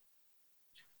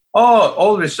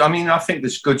 All this. I mean, I think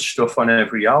there's good stuff on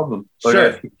every album. But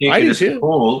sure, I do too.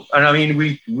 Whole, and I mean,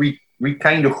 we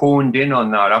kind of honed in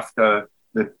on that after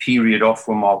the period off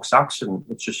with Mark's accident.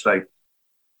 It's just like,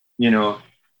 you know,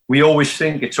 we always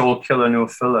think it's all killer, no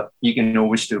filler. You can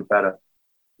always do better.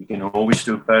 You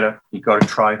got to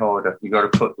try harder. You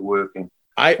got to put the work in.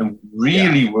 And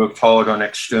really worked hard on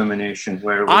Extermination.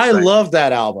 Where it was I love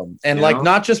that album, and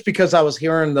not just because I was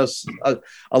hearing those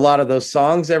a lot of those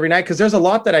songs every night, because there's a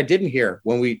lot that I didn't hear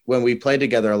when we played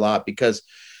together a lot. Because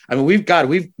I mean,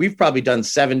 we've probably done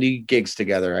 70 gigs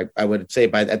together. I would say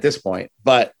at this point,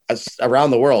 but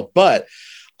around the world. But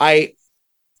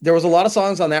there was a lot of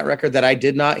songs on that record that I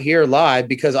did not hear live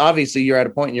because obviously you're at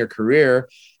a point in your career.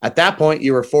 At that point,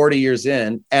 you were 40 years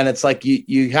in, and it's like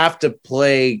you have to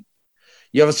play.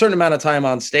 You have a certain amount of time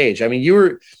on stage. I mean,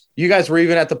 you guys were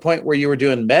even at the point where you were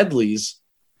doing medleys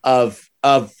of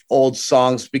old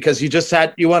songs because you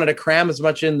wanted to cram as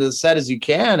much into the set as you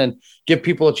can and give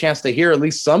people a chance to hear at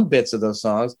least some bits of those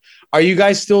songs. Are you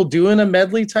guys still doing a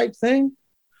medley type thing?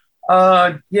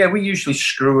 Yeah, we usually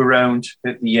screw around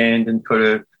at the end and put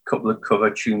a couple of cover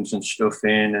tunes and stuff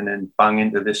in and then bang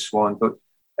into this one. But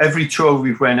every tour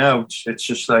we've went out, it's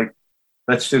just like,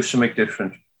 let's do something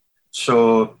different.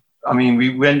 So, I mean,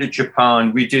 we went to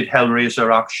Japan, we did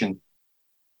Hellraiser Action,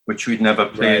 which we'd never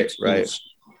played since,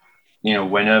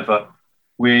 whenever.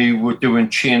 We were doing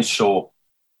Chainsaw.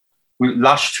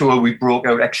 Last tour, we broke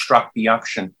out Extract the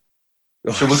Action.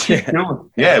 So we'll keep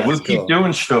doing, we'll keep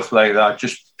doing stuff like that.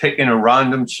 Just picking a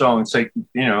random song. It's like,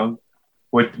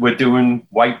 we're doing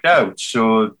Wiped Out.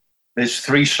 So there's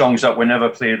 3 songs that were never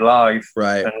played live,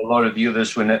 right? And a lot of the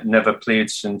others were never played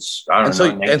since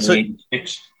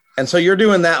 1986. And so you're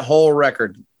doing that whole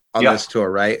record on this tour,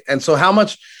 right? And so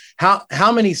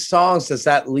how many songs does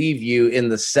that leave you in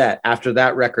the set after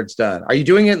that record's done? Are you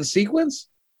doing it in sequence?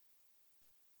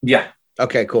 Yeah.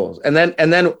 Okay, cool. And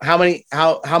then how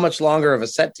much longer of a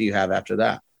set do you have after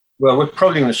that? Well, we're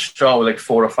probably going to start with like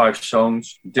 4 or 5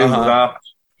 songs, do that,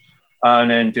 and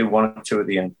then do 1 or 2 at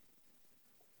the end.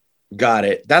 Got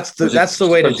it. That's the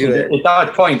way to do it. At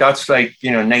that point, that's like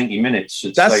 90 minutes.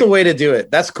 That's the way to do it.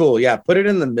 That's cool. Yeah, put it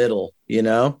in the middle.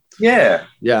 Yeah.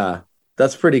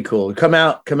 That's pretty cool. Come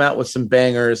out with some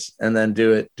bangers, and then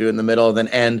do it in the middle,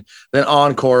 then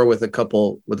encore with a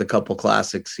couple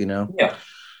classics. Yeah.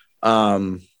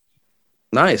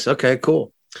 Nice. Okay,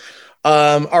 cool.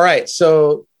 All right.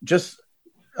 So just,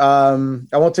 I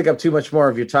won't take up too much more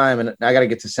of your time, and I got to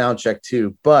get to sound check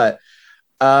too, but,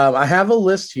 I have a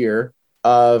list here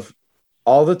of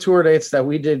all the tour dates that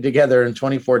we did together in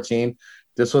 2014.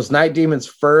 This was Night Demon's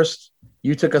first.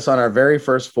 You took us on our very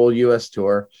first full US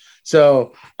tour.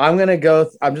 So I'm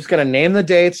just going to name the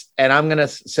dates, and I'm going to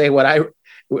say what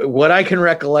I can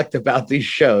recollect about these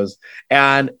shows.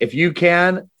 And if you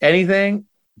can anything,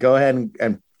 go ahead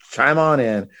and chime on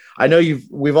in. I know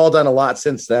we've all done a lot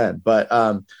since then, but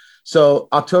so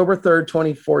October 3rd,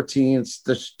 2014,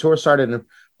 the tour started in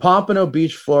Pompano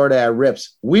Beach, Florida at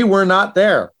Rips. We were not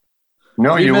there.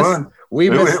 No, you weren't.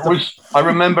 I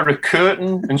remember a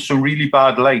curtain and some really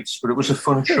bad lights, but it was a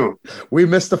fun show. We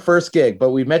missed the first gig,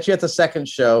 but we met you at the second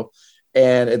show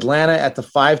in Atlanta at the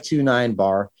 529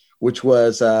 bar, which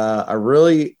was a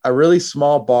really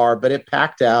small bar, but it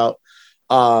packed out.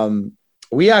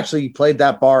 We actually played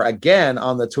that bar again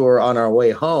on the tour on our way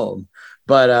home.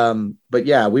 But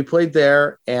yeah, we played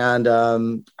there, and I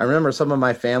remember some of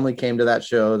my family came to that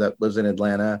show that was in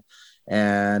Atlanta,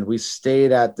 and we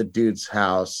stayed at the dude's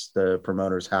house, the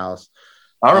promoter's house.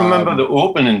 I remember the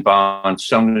opening band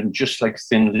sounding just like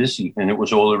Thin Lizzy, and it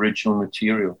was all original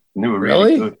material. And they were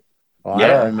really good. Oh, yeah. I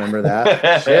don't remember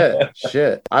that.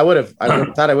 Shit. I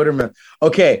thought I would remember.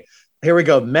 Okay, here we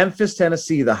go. Memphis,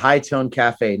 Tennessee, the High Tone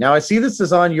Cafe. Now I see this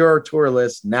is on your tour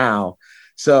list now.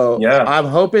 So I'm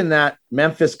hoping that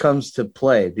Memphis comes to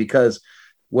play, because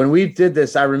when we did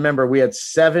this, I remember we had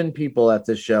 7 people at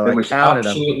the show. It was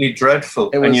absolutely dreadful.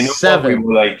 It was 7. What? We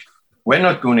were like, we're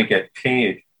not going to get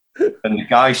paid. And the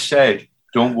guy said,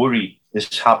 don't worry,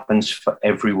 this happens for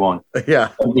everyone. Yeah.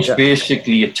 It was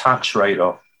basically a tax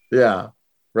write-off. Yeah,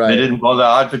 right. They didn't bother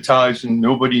advertising.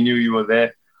 Nobody knew you were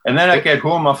there. And then I get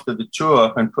home after the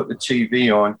tour and put the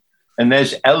TV on, and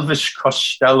there's Elvis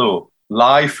Costello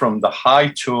live from the High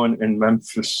Tone in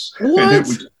Memphis. What? And it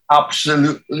was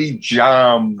absolutely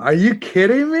jammed. Are you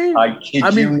kidding me? I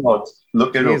kid you not.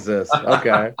 Look it up.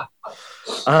 Okay.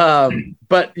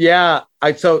 But yeah,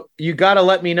 so you got to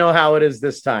let me know how it is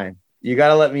this time. You got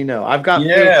to let me know. I've got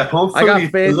faith. I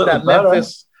got faith that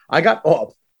Memphis.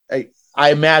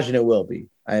 I imagine it will be.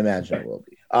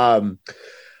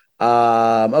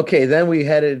 Okay, then we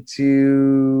headed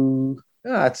to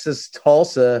it says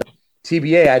Tulsa,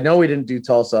 TBA. I know we didn't do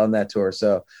Tulsa on that tour.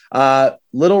 So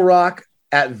Little Rock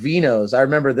at Vino's. I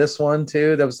remember this one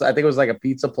too. I think it was like a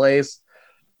pizza place.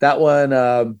 That one,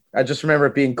 I just remember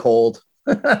it being cold.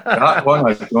 That one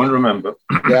I don't remember.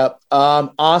 Yep.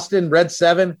 Austin, Red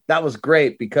 7. That was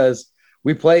great because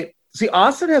we played. See,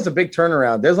 Austin has a big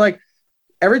turnaround. There's like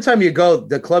every time you go,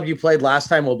 the club you played last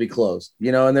time will be closed,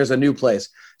 and there's a new place.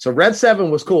 So Red 7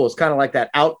 was cool. It's kind of like that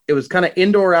it was kind of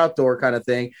indoor, outdoor kind of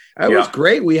thing. It was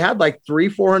great. We had like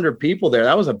 300-400 people there.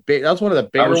 That was one of the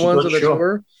bigger ones of the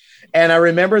tour. And I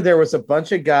remember there was a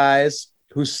bunch of guys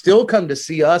who still come to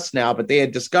see us now, but they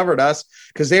had discovered us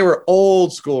because they were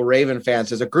old school Raven fans.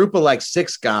 There's a group of like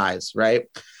 6 guys, right?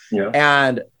 Yeah.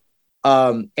 And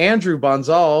Andrew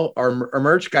Bonzal, our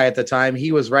merch guy at the time,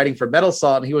 he was writing for Metal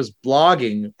Salt and he was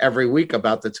blogging every week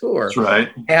about the tour. That's right.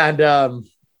 And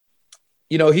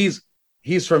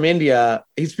he's from India.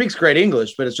 He speaks great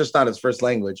English, but it's just not his first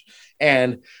language.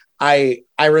 And I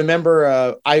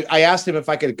remember I asked him if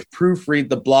I could proofread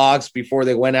the blogs before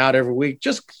they went out every week.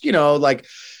 Just, like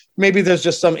maybe there's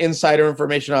just some insider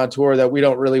information on tour that we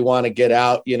don't really want to get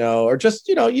out, or just,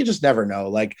 you just never know.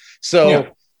 Like, so,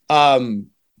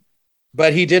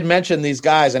 but he did mention these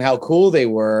guys and how cool they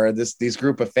were, these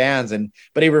group of fans,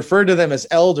 but he referred to them as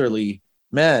elderly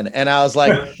men. And I was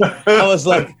like, guys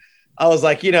in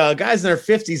their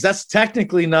 50s, that's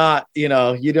technically not, we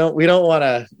don't want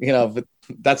to, but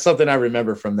that's something I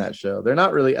remember from that show. They're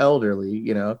not really elderly,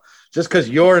 just because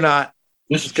you're not.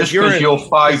 Just because you're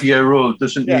 5-year-old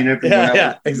doesn't mean everyone else.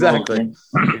 Yeah, exactly.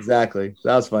 Exactly.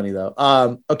 That was funny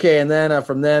though. Okay. And then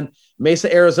from then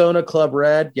Mesa, Arizona, Club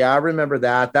Red. Yeah, I remember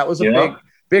that. That was a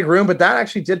big room, but that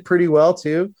actually did pretty well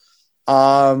too.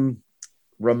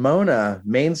 Ramona,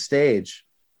 main stage.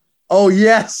 Oh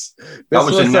yes. That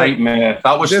was a nightmare.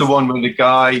 That was the one where the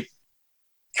guy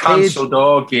cancelled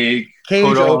our gig.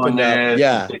 Cage opened up.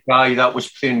 Yeah. The guy that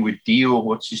was playing with Dio,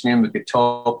 what's his name, the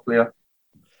guitar player?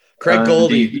 Craig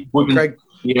Goldie. He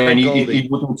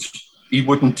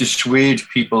wouldn't dissuade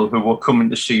people who were coming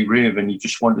to see Raven. He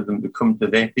just wanted them to come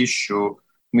to his show.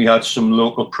 We had some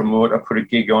local promoter put a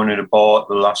gig on at a bar at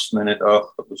the last minute. Oh,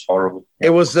 it was horrible.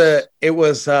 It was at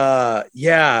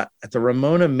the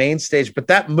Ramona main stage, but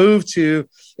that moved to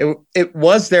it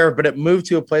was there, but it moved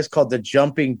to a place called the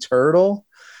Jumping Turtle.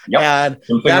 Yep. And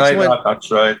that's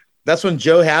right. That's when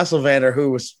Joe Hasselvander, who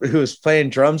was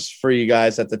playing drums for you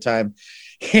guys at the time,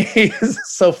 he's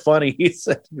so funny. He's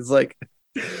like,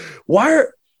 why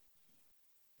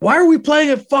are we playing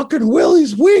at fucking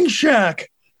Willie's Wing Shack?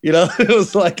 It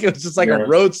was just like a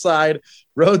roadside.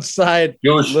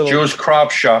 Joe's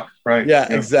Crab Shack, right?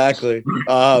 Yeah, exactly.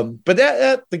 But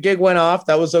that the gig went off.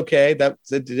 That was okay. That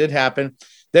did happen.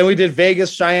 Then we did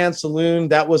Vegas Cheyenne Saloon.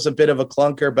 That was a bit of a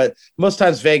clunker, but most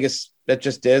times Vegas, that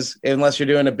just is, unless you're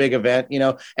doing a big event,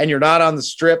 and you're not on the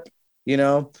strip,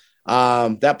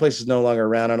 that place is no longer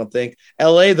around, I don't think.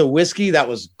 LA, the Whiskey, that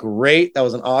was great. That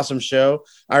was an awesome show.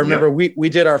 I remember we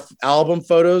did our album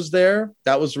photos there.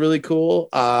 That was really cool.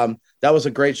 That was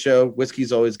a great show.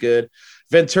 Whiskey's always good.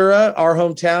 Ventura, our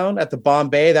hometown, at the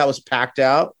Bombay, that was packed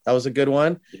out. That was a good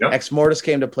one. Yep. Ex Mortis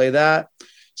came to play that.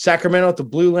 Sacramento at the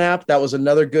Blue Lamp, that was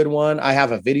another good one. I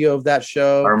have a video of that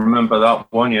show. I remember that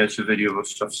one. Yeah, it's a video of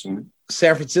stuff. San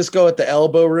Francisco at the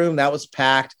Elbow Room, that was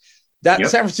packed. San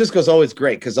Francisco is always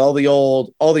great because all the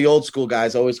old school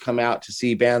guys always come out to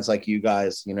see bands like you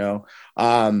guys,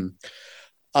 And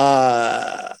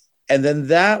then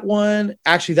that one,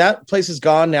 actually, that place is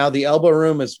gone now. The Elbow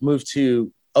Room has moved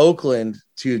to Oakland,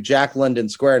 to Jack London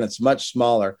Square, and it's much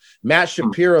smaller. Matt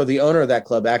Shapiro, the owner of that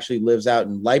club, actually lives out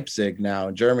in Leipzig now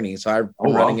in Germany. So I've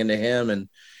been running into him, and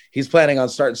he's planning on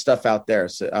starting stuff out there,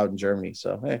 out in Germany.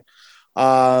 So, hey.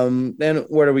 Then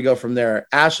where do we go from there?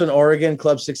 Ashland, Oregon,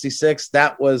 Club 66.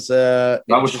 That was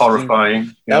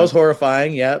horrifying. That was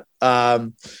horrifying. Yep.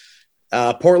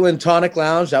 Portland Tonic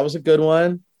Lounge. That was a good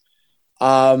one.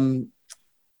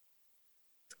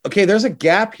 Okay, there's a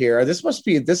gap here. This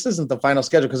isn't the final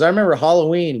schedule because I remember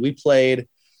Halloween we played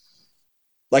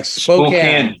like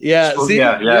Spokane. Yeah, it was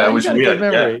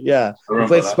weird. Yeah, we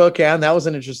played Spokane. That was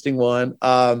an interesting one.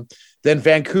 Then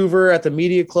Vancouver at the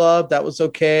Media Club. That was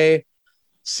okay.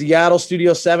 Seattle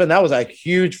Studio 7. That was a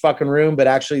huge fucking room, but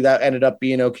actually that ended up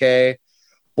being okay.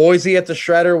 Boise at the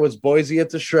Shredder was Boise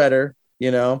at the Shredder.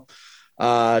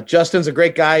 Justin's a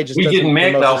great guy. We didn't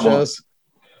make that one.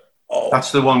 Oh,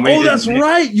 that's the one. That's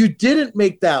right. You didn't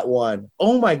make that one.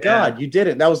 Oh my God, you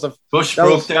didn't. That was the bus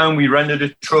broke down. We rented a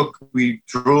truck. We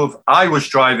drove. I was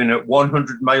driving at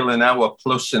 100 miles an hour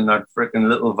plus in that freaking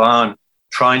little van,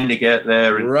 trying to get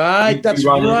there. And right, that's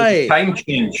right. Time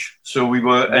change, so we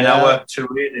were an hour too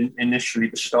late initially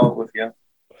to start with. Yeah,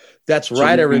 that's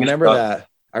right. I remember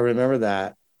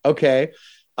that. Okay.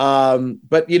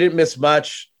 But you didn't miss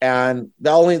much. And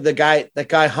the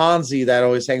guy Hansi that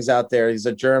always hangs out there, he's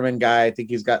a German guy. I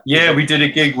think he's got. Yeah, we did a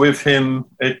gig with him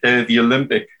at the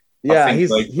Olympic. Yeah,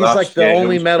 he's like the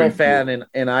only metal fan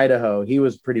in Idaho. He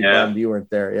was pretty bummed you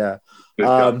weren't there.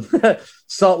 Yeah.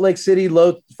 Salt Lake City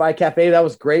Lo-Fi Cafe, that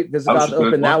was great. Visit about to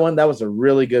open that one. That was a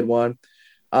really good one.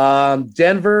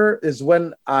 Denver is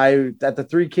when at the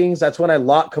Three Kings. That's when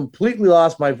I completely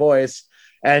lost my voice.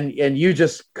 And you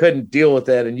just couldn't deal with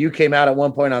it. And you came out at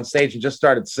one point on stage and just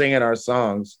started singing our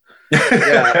songs.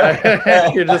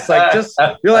 Yeah. You're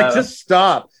like, just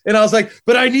stop. And I was like,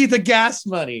 but I need the gas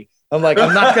money. I'm like,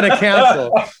 I'm not gonna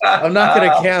cancel. I'm not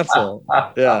gonna cancel.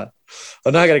 Yeah,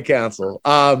 I'm not gonna cancel.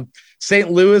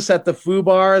 St. Louis at the Foo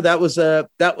Bar. That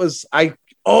was I.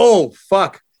 Oh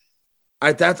fuck!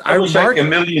 I was like a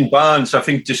million bands. I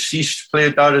think Deceased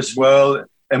played that as well,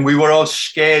 and we were all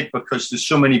scared because there's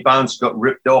so many bands got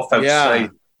ripped off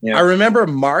outside. Yeah. I remember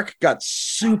Mark got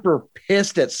super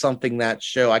pissed at something that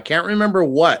show. I can't remember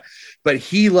what, but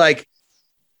he like,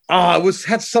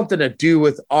 had something to do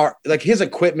with his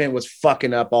equipment was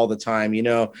fucking up all the time, you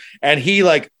know, and he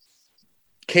like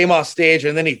came off stage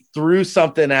and then he threw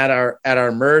something at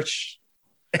our merch.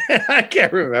 I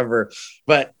can't remember,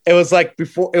 but it was like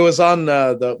before it was on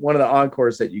the one of the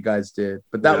encores that you guys did,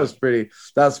 but that was pretty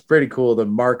cool. The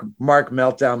Mark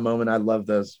meltdown moment. I love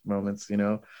those moments, you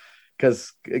know,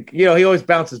 because you know he always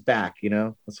bounces back, you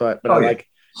know. That's why. But like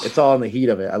it's all in the heat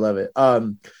of it. I love it.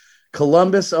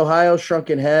 Columbus, Ohio,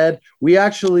 Shrunken Head. We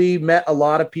actually met a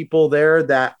lot of people there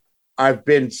that I've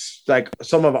been like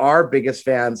some of our biggest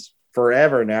fans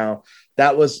forever now.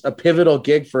 That was a pivotal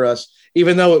gig for us,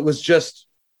 even though it was just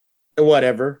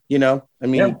whatever, you know. I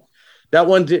mean, that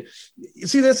one did.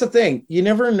 See, that's the thing. You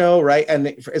never know, right?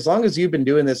 And as long as you've been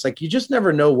doing this, like, you just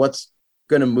never know what's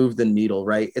going to move the needle,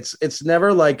 right? It's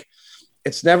never like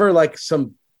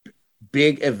some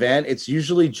big event. It's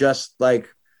usually just like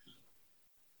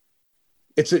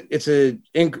it's a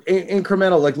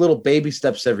incremental, like little baby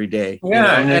steps every day.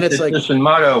 Yeah, you know? and it's it like doesn't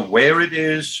matter where it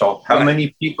is or how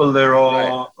many people there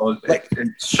are, or like,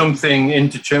 something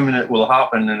indeterminate will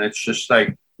happen, and it's just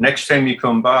like next time you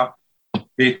come back,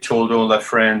 they told all their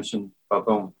friends, and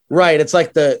boom. Right, it's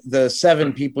like the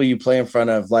 7 people you play in front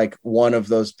of. Like one of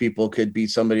those people could be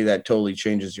somebody that totally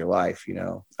changes your life, you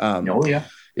know.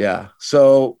 Yeah.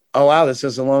 So, oh wow, this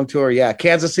is a long tour. Yeah,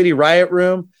 Kansas City Riot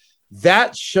Room.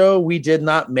 That show we did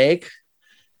not make,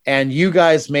 and you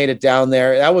guys made it down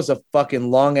there. That was a fucking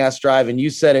long ass drive, and you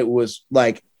said it was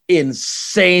like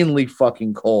insanely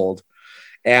fucking cold.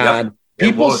 And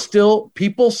people still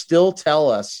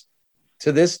tell us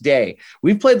to this day.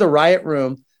 We've played the Riot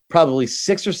Room probably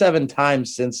 6 or 7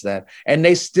 times since then, and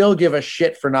they still give a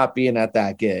shit for not being at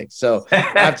that gig. So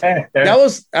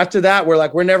after that, we're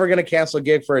like, we're never going to cancel a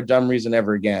gig for a dumb reason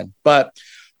ever again. But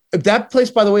that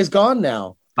place, by the way, is gone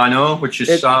now. I know, which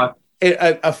is sad.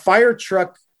 A fire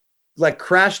truck like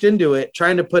crashed into it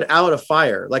trying to put out a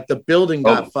fire. Like the building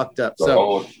got fucked up.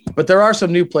 So, but there are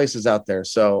some new places out there.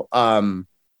 So,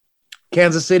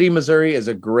 Kansas City, Missouri is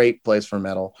a great place for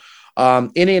metal.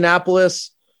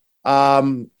 Indianapolis,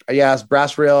 it's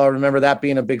Brass Rail. I remember that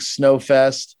being a big snow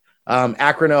fest.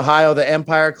 Akron, Ohio, the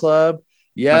Empire Club.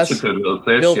 Yes. That's a good little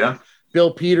place,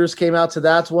 Bill Peters came out to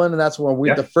that one, and that's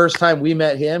when the first time we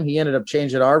met him. He ended up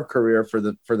changing our career for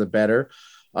the better.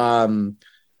 I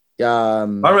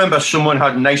remember someone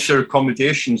had nicer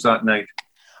accommodations that night.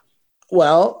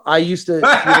 Well, I used to,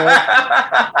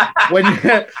 when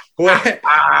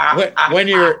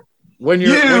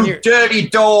you're dirty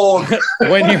dog.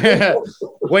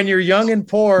 when you're young and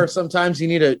poor, sometimes you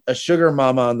need a sugar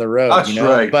mama on the road. That's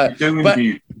right. But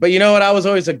you know what? I was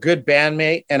always a good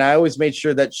bandmate, and I always made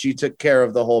sure that she took care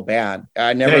of the whole band.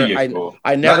 I never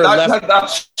left.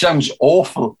 That sounds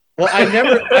awful. Well, I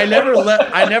never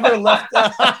left.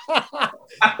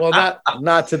 Well,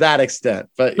 not to that extent,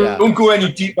 but yeah. Don't go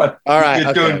any deeper. All right.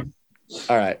 Okay.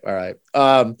 All right.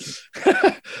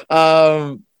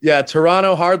 Yeah,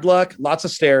 Toronto, Hard Luck, lots of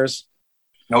stairs.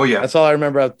 Oh, yeah. That's all I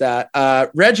remember about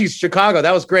that. Reggie's Chicago,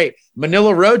 that was great.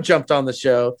 Manila Road jumped on the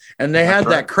show, and they had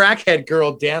that crackhead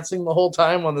girl dancing the whole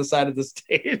time on the side of the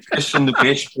stage. Pissing the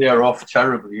bass player off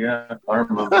terribly, yeah. I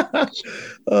remember.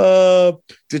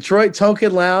 Detroit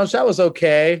Token Lounge, that was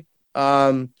okay.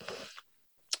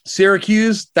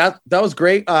 Syracuse, that was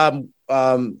great. I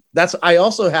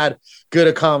also had good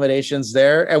accommodations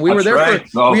there, and we were there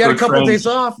we had a couple of days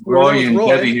off. Roy and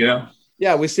Debbie,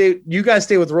 yeah, you guys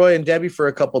stayed with Roy and Debbie for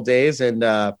a couple of days, and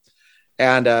I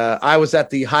was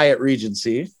at the Hyatt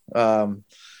Regency.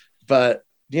 But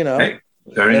you know, hey,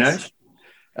 very nice.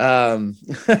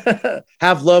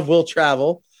 Have Love Will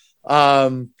Travel.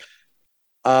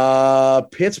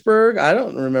 Pittsburgh, I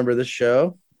don't remember this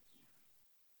show.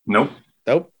 Nope.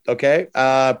 Okay.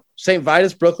 St.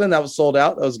 Vitus, Brooklyn, that was sold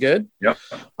out. That was good. Yep.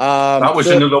 That was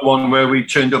another one where we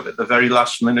turned up at the very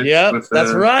last minute. Yeah,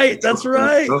 that's right. That's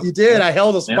right. You did. I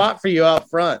held a spot for you out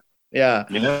front. Yeah.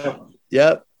 Yeah.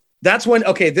 Yep. That's when.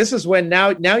 Okay, this is when now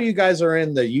you guys are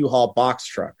in the U-Haul box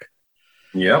truck.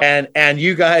 Yeah. And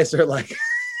you guys are like,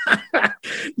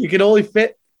 you can only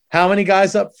fit how many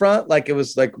guys up front? Like it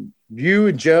was like you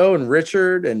and Joe and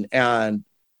Richard and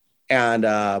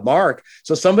Mark.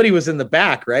 So somebody was in the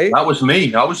back, right? That was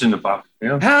me. I was in the back.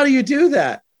 Yeah. How do you do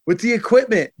that? with the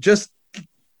equipment. Just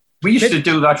we used to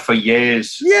do that for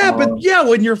years. Yeah, but yeah,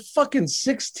 when you're fucking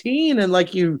 16 and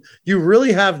like you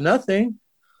really have nothing.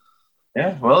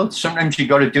 Yeah, well, sometimes you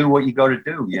got to do what you got to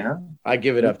do, you know? I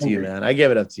give it up to you, man. I give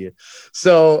it up to you.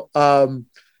 So,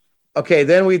 okay,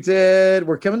 then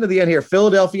we're coming to the end here.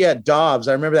 Philadelphia at Dobbs.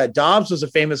 I remember that Dobbs was a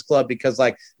famous club because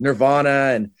like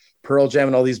Nirvana and Pearl Jam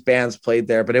and all these bands played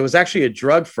there, but it was actually a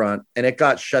drug front and it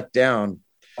got shut down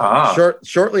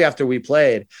shortly after we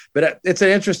played. But it's an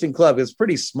interesting club. It's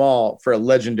pretty small for a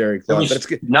legendary club, but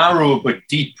it's narrow but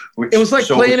deep. It was like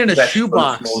playing in a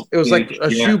shoebox. It was like a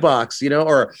shoebox, you know,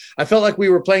 or I felt like we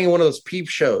were playing in one of those peep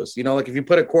shows, you know, like if you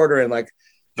put a quarter in, like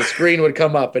the screen would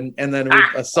come up and then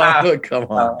a song would come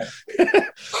on.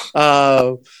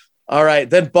 All right.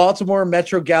 Then Baltimore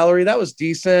Metro Gallery. That was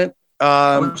decent.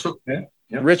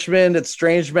 Richmond at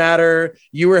Strange Matter.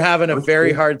 You were having a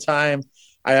very hard time.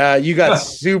 You got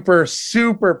super,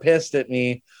 super pissed at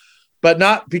me, but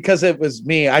not because it was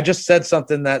me. I just said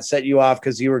something that set you off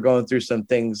because you were going through some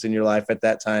things in your life at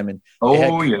that time. And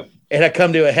it had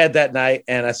come to a head that night.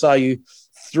 And I saw you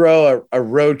throw a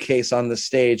road case on the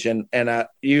stage and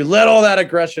you let all that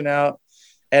aggression out.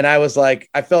 And I was like,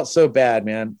 I felt so bad,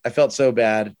 man. I felt so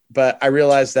bad, but I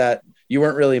realized that you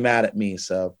weren't really mad at me.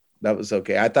 So that was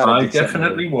okay. I thought I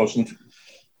definitely wasn't.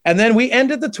 And then we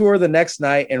ended the tour the next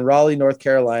night in Raleigh, North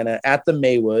Carolina at the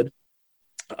Maywood,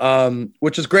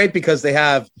 which is great because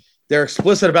they're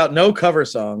explicit about no cover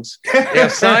songs. They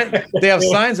have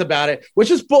signs about it, which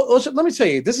is let me tell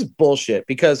you, this is bullshit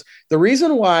because the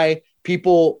reason why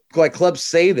people like clubs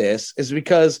say this is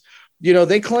because, you know,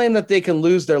 they claim that they can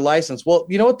lose their license. Well,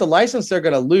 you know what? The license they're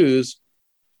going to lose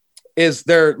is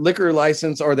their liquor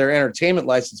license or their entertainment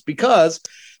license because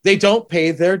they don't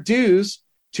pay their dues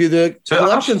to the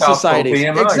collection societies.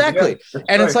 Exactly. Yeah,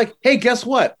 and it's like, hey, guess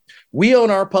what? We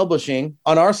own our publishing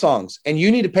on our songs and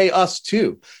you need to pay us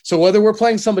too. So whether we're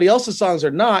playing somebody else's songs or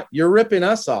not, you're ripping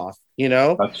us off, you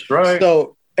know? That's right.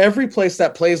 So every place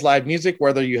that plays live music,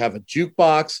 whether you have a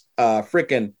jukebox,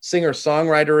 freaking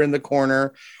singer-songwriter in the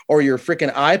corner, or your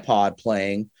freaking iPod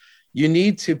playing, you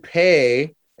need to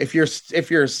pay. If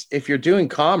you're doing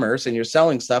commerce and you're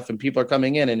selling stuff and people are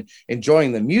coming in and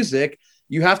enjoying the music,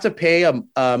 you have to pay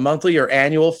a monthly or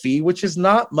annual fee, which is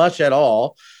not much at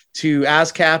all, to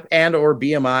ASCAP and or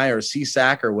BMI or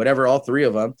CSAC or whatever, all three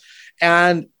of them.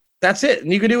 And that's it.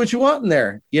 And you can do what you want in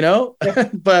there, you know,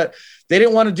 but they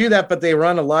didn't want to do that, but they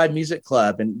run a live music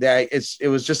club and it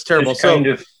was just terrible. It's kind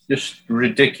of just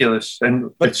ridiculous.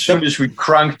 And as soon as we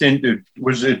cranked into,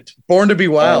 was it Born to Be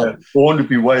Wild? Born to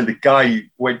Be Wild. The guy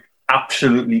went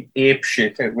absolutely ape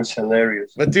shit. It was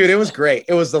hilarious. But dude, it was great.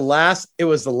 It was the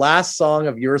last song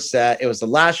of your set. It was the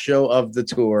last show of the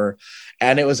tour.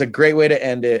 And it was a great way to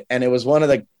end it. And it was one of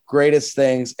the greatest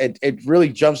things. It really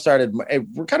jump-started. It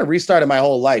kind of restarted my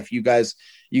whole life. You guys,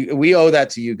 we owe that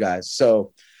to you guys.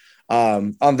 So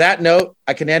on that note,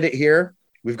 I can end it here.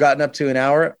 We've gotten up to an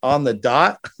hour on the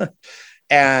dot.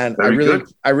 And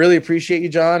I really appreciate you,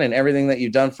 John, and everything that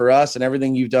you've done for us and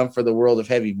everything you've done for the world of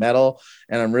heavy metal.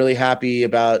 And I'm really happy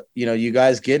about, you know, you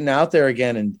guys getting out there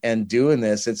again and doing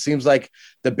this. It seems like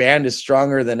the band is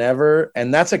stronger than ever.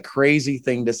 And that's a crazy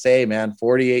thing to say, man,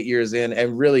 48 years in.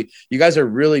 And really, you guys are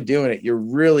really doing it. You're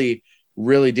really,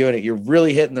 really doing it. You're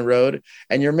really hitting the road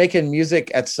and you're making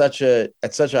music at such a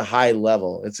high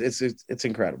level. It's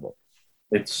incredible.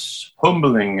 It's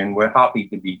humbling and we're happy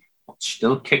to be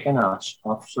still kicking ass.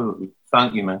 Absolutely.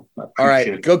 Thank you, man. All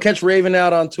right. Go catch Raven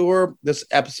out on tour. This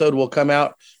episode will come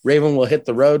out. Raven will hit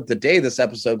the road the day this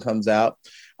episode comes out.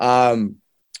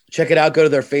 Check it out. Go to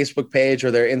their Facebook page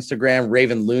or their Instagram,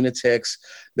 Raven Lunatics.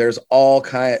 There's all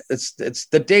it's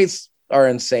the dates are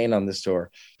insane on this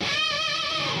tour.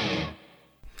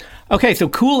 Okay. So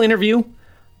cool interview.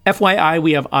 FYI,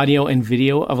 we have audio and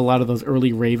video of a lot of those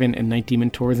early Raven and Night Demon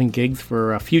tours and gigs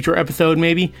for a future episode,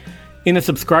 maybe. In the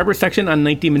subscriber section on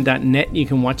nightdemon.net, you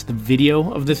can watch the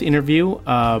video of this interview.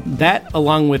 That,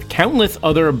 along with countless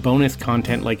other bonus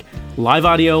content like live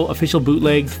audio, official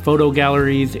bootlegs, photo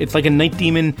galleries. It's like a Night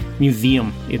Demon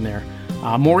museum in there.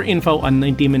 More info on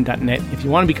nightdemon.net if you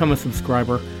want to become a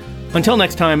subscriber. Until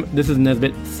next time, this is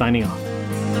Nesbitt signing off.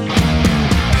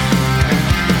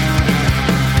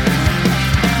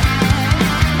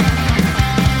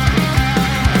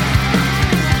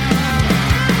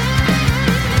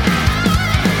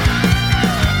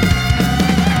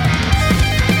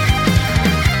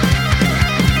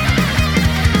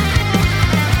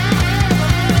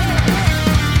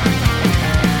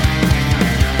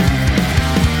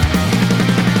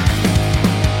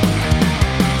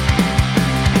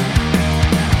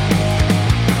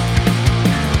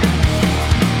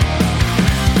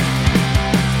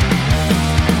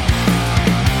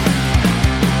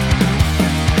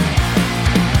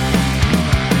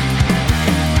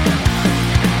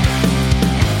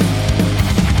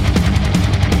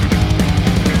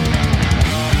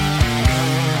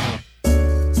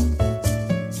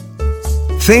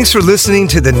 Thanks for listening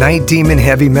to the Night Demon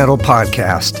Heavy Metal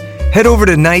Podcast. Head over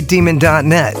to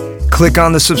nightdemon.net, click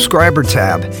on the subscriber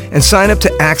tab, and sign up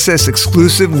to access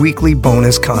exclusive weekly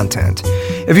bonus content.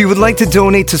 If you would like to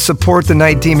donate to support the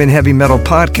Night Demon Heavy Metal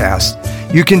Podcast,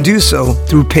 you can do so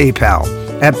through PayPal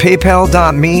at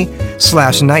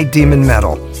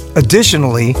paypal.me/nightdemonmetal.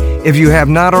 Additionally, if you have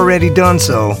not already done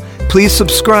so, please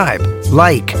subscribe,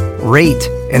 like, rate,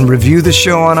 and review the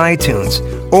show on iTunes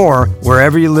or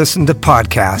wherever you listen to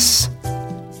podcasts.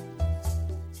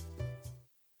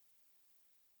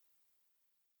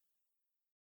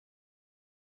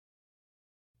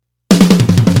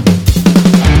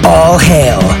 All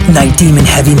hail, Night Demon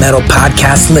Heavy Metal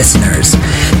Podcast listeners.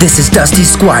 This is Dusty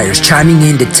Squires chiming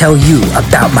in to tell you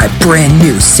about my brand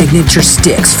new signature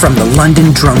sticks from the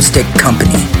London Drumstick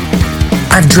Company.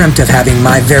 I've dreamt of having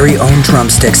my very own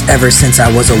drumsticks ever since I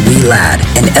was a wee lad,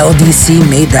 and LDC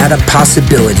made that a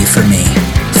possibility for me.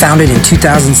 Founded in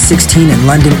 2016 in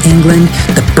London, England,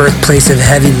 the birthplace of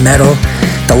heavy metal,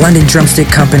 the London Drumstick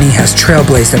Company has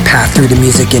trailblazed a path through the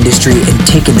music industry and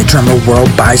taken the drummer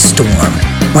world by storm.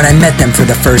 When I met them for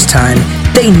the first time,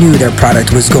 they knew their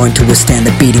product was going to withstand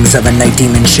the beatings of a Night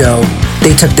Demon show.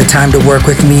 They took the time to work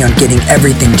with me on getting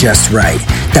everything just right.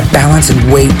 The balance and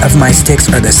weight of my sticks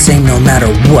are the same no matter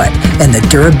what, and the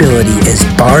durability is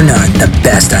bar none the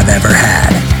best I've ever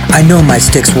had. I know my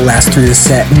sticks will last through the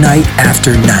set night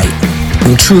after night.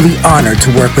 I'm truly honored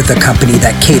to work with a company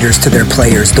that caters to their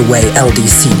players the way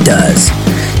LDC does.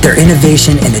 Their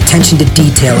innovation and attention to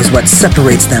detail is what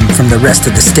separates them from the rest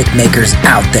of the stick makers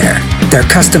out there. Their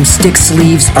custom stick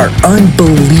sleeves are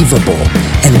unbelievable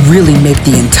and really make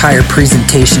the entire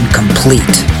presentation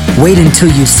complete. Wait until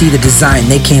you see the design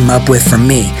they came up with for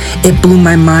me. It blew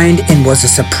my mind and was a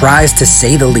surprise to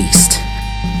say the least.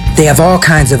 They have all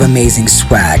kinds of amazing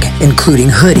swag, including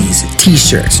hoodies,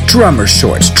 t-shirts, drummer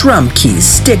shorts, drum keys,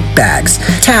 stick bags,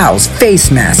 towels,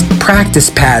 face masks, practice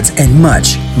pads, and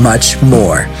much, much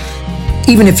more.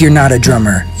 Even if you're not a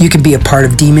drummer, you can be a part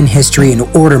of Demon history and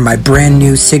order my brand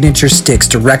new signature sticks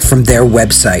direct from their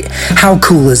website. How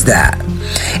cool is that?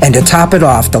 And to top it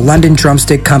off, the London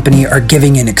Drumstick Company are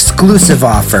giving an exclusive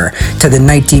offer to the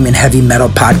Night Demon Heavy Metal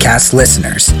Podcast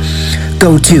listeners.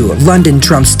 Go to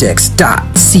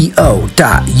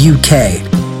londondrumsticks.co.uk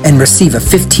and receive a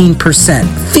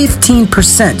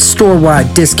 15%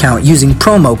 store-wide discount using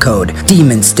promo code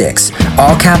DEMONSTICKS.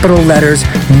 All capital letters,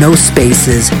 no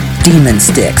spaces, Demon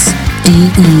Sticks.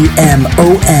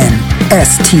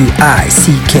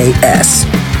 DEMONSTICKS.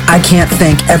 I can't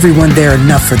thank everyone there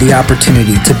enough for the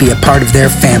opportunity to be a part of their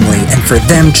family and for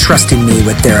them trusting me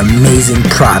with their amazing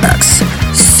products.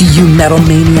 See you metal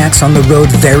maniacs on the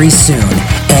road very soon.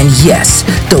 And yes,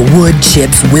 the wood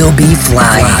chips will be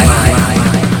flying.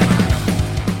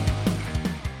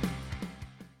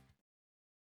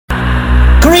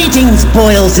 Greetings,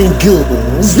 boils and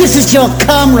ghouls. This is your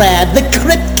comrade, the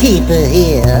Crypt Keeper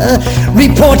here,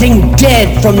 reporting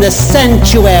dead from the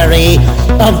sanctuary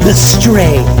of the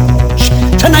strange.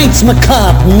 Tonight's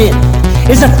macabre myth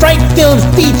is a fright-filled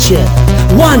feature,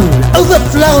 one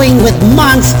overflowing with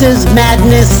monsters,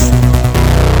 madness,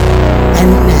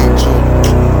 and magic.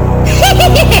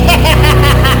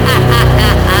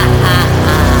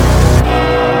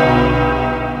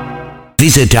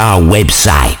 Visit our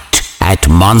website at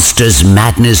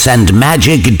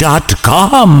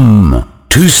monstersmadnessandmagic.com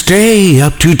to stay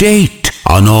up to date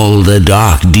on all the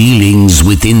dark dealings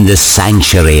within the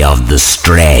sanctuary of the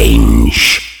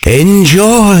strange.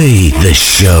 Enjoy the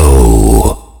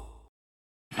show.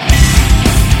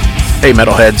 Hey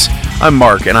Metalheads, I'm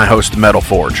Mark and I host the Metal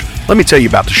Forge. Let me tell you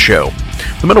about the show.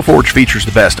 The Metal Forge features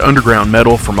the best underground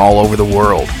metal from all over the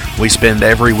world. We spend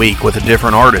every week with a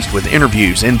different artist with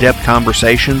interviews, in-depth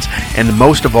conversations, and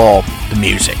most of all, the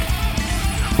music.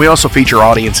 We also feature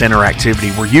audience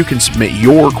interactivity where you can submit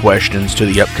your questions to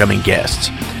the upcoming guests.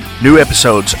 New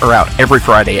episodes are out every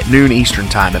Friday at noon Eastern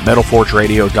Time at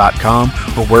MetalForgeRadio.com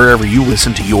or wherever you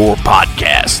listen to your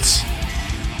podcasts.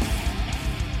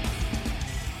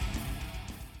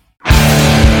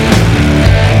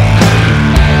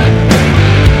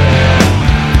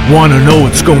 Want to know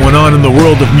what's going on in the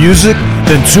world of music?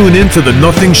 Then tune in to the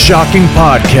Nothing Shocking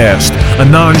Podcast, a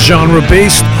non-genre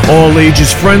based,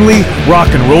 all-ages friendly rock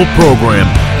and roll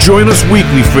program. Join us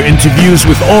weekly for interviews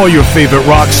with all your favorite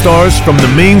rock stars from the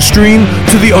mainstream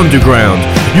to the underground.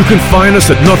 You can find us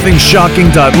at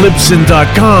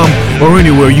nothingshocking.libsyn.com or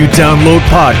anywhere you download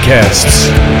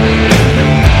podcasts.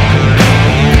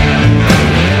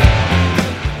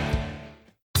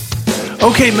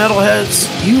 Okay, metalheads,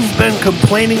 you've been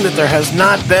complaining that there has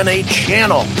not been a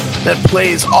channel that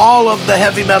plays all of the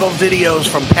heavy metal videos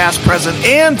from past, present,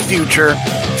 and future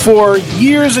for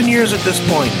years and years at this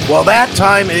point. Well, that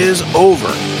time is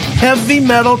over. Heavy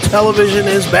Metal Television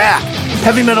is back.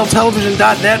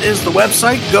 HeavyMetalTelevision.net is the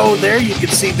website. Go there. You can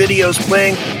see videos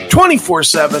playing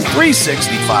 24/7,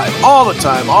 365, all the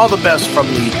time. All the best from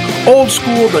the old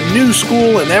school, the new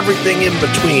school, and everything in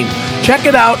between. Check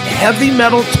it out,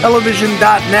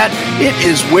 HeavyMetalTelevision.net. It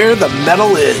is where the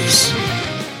metal is.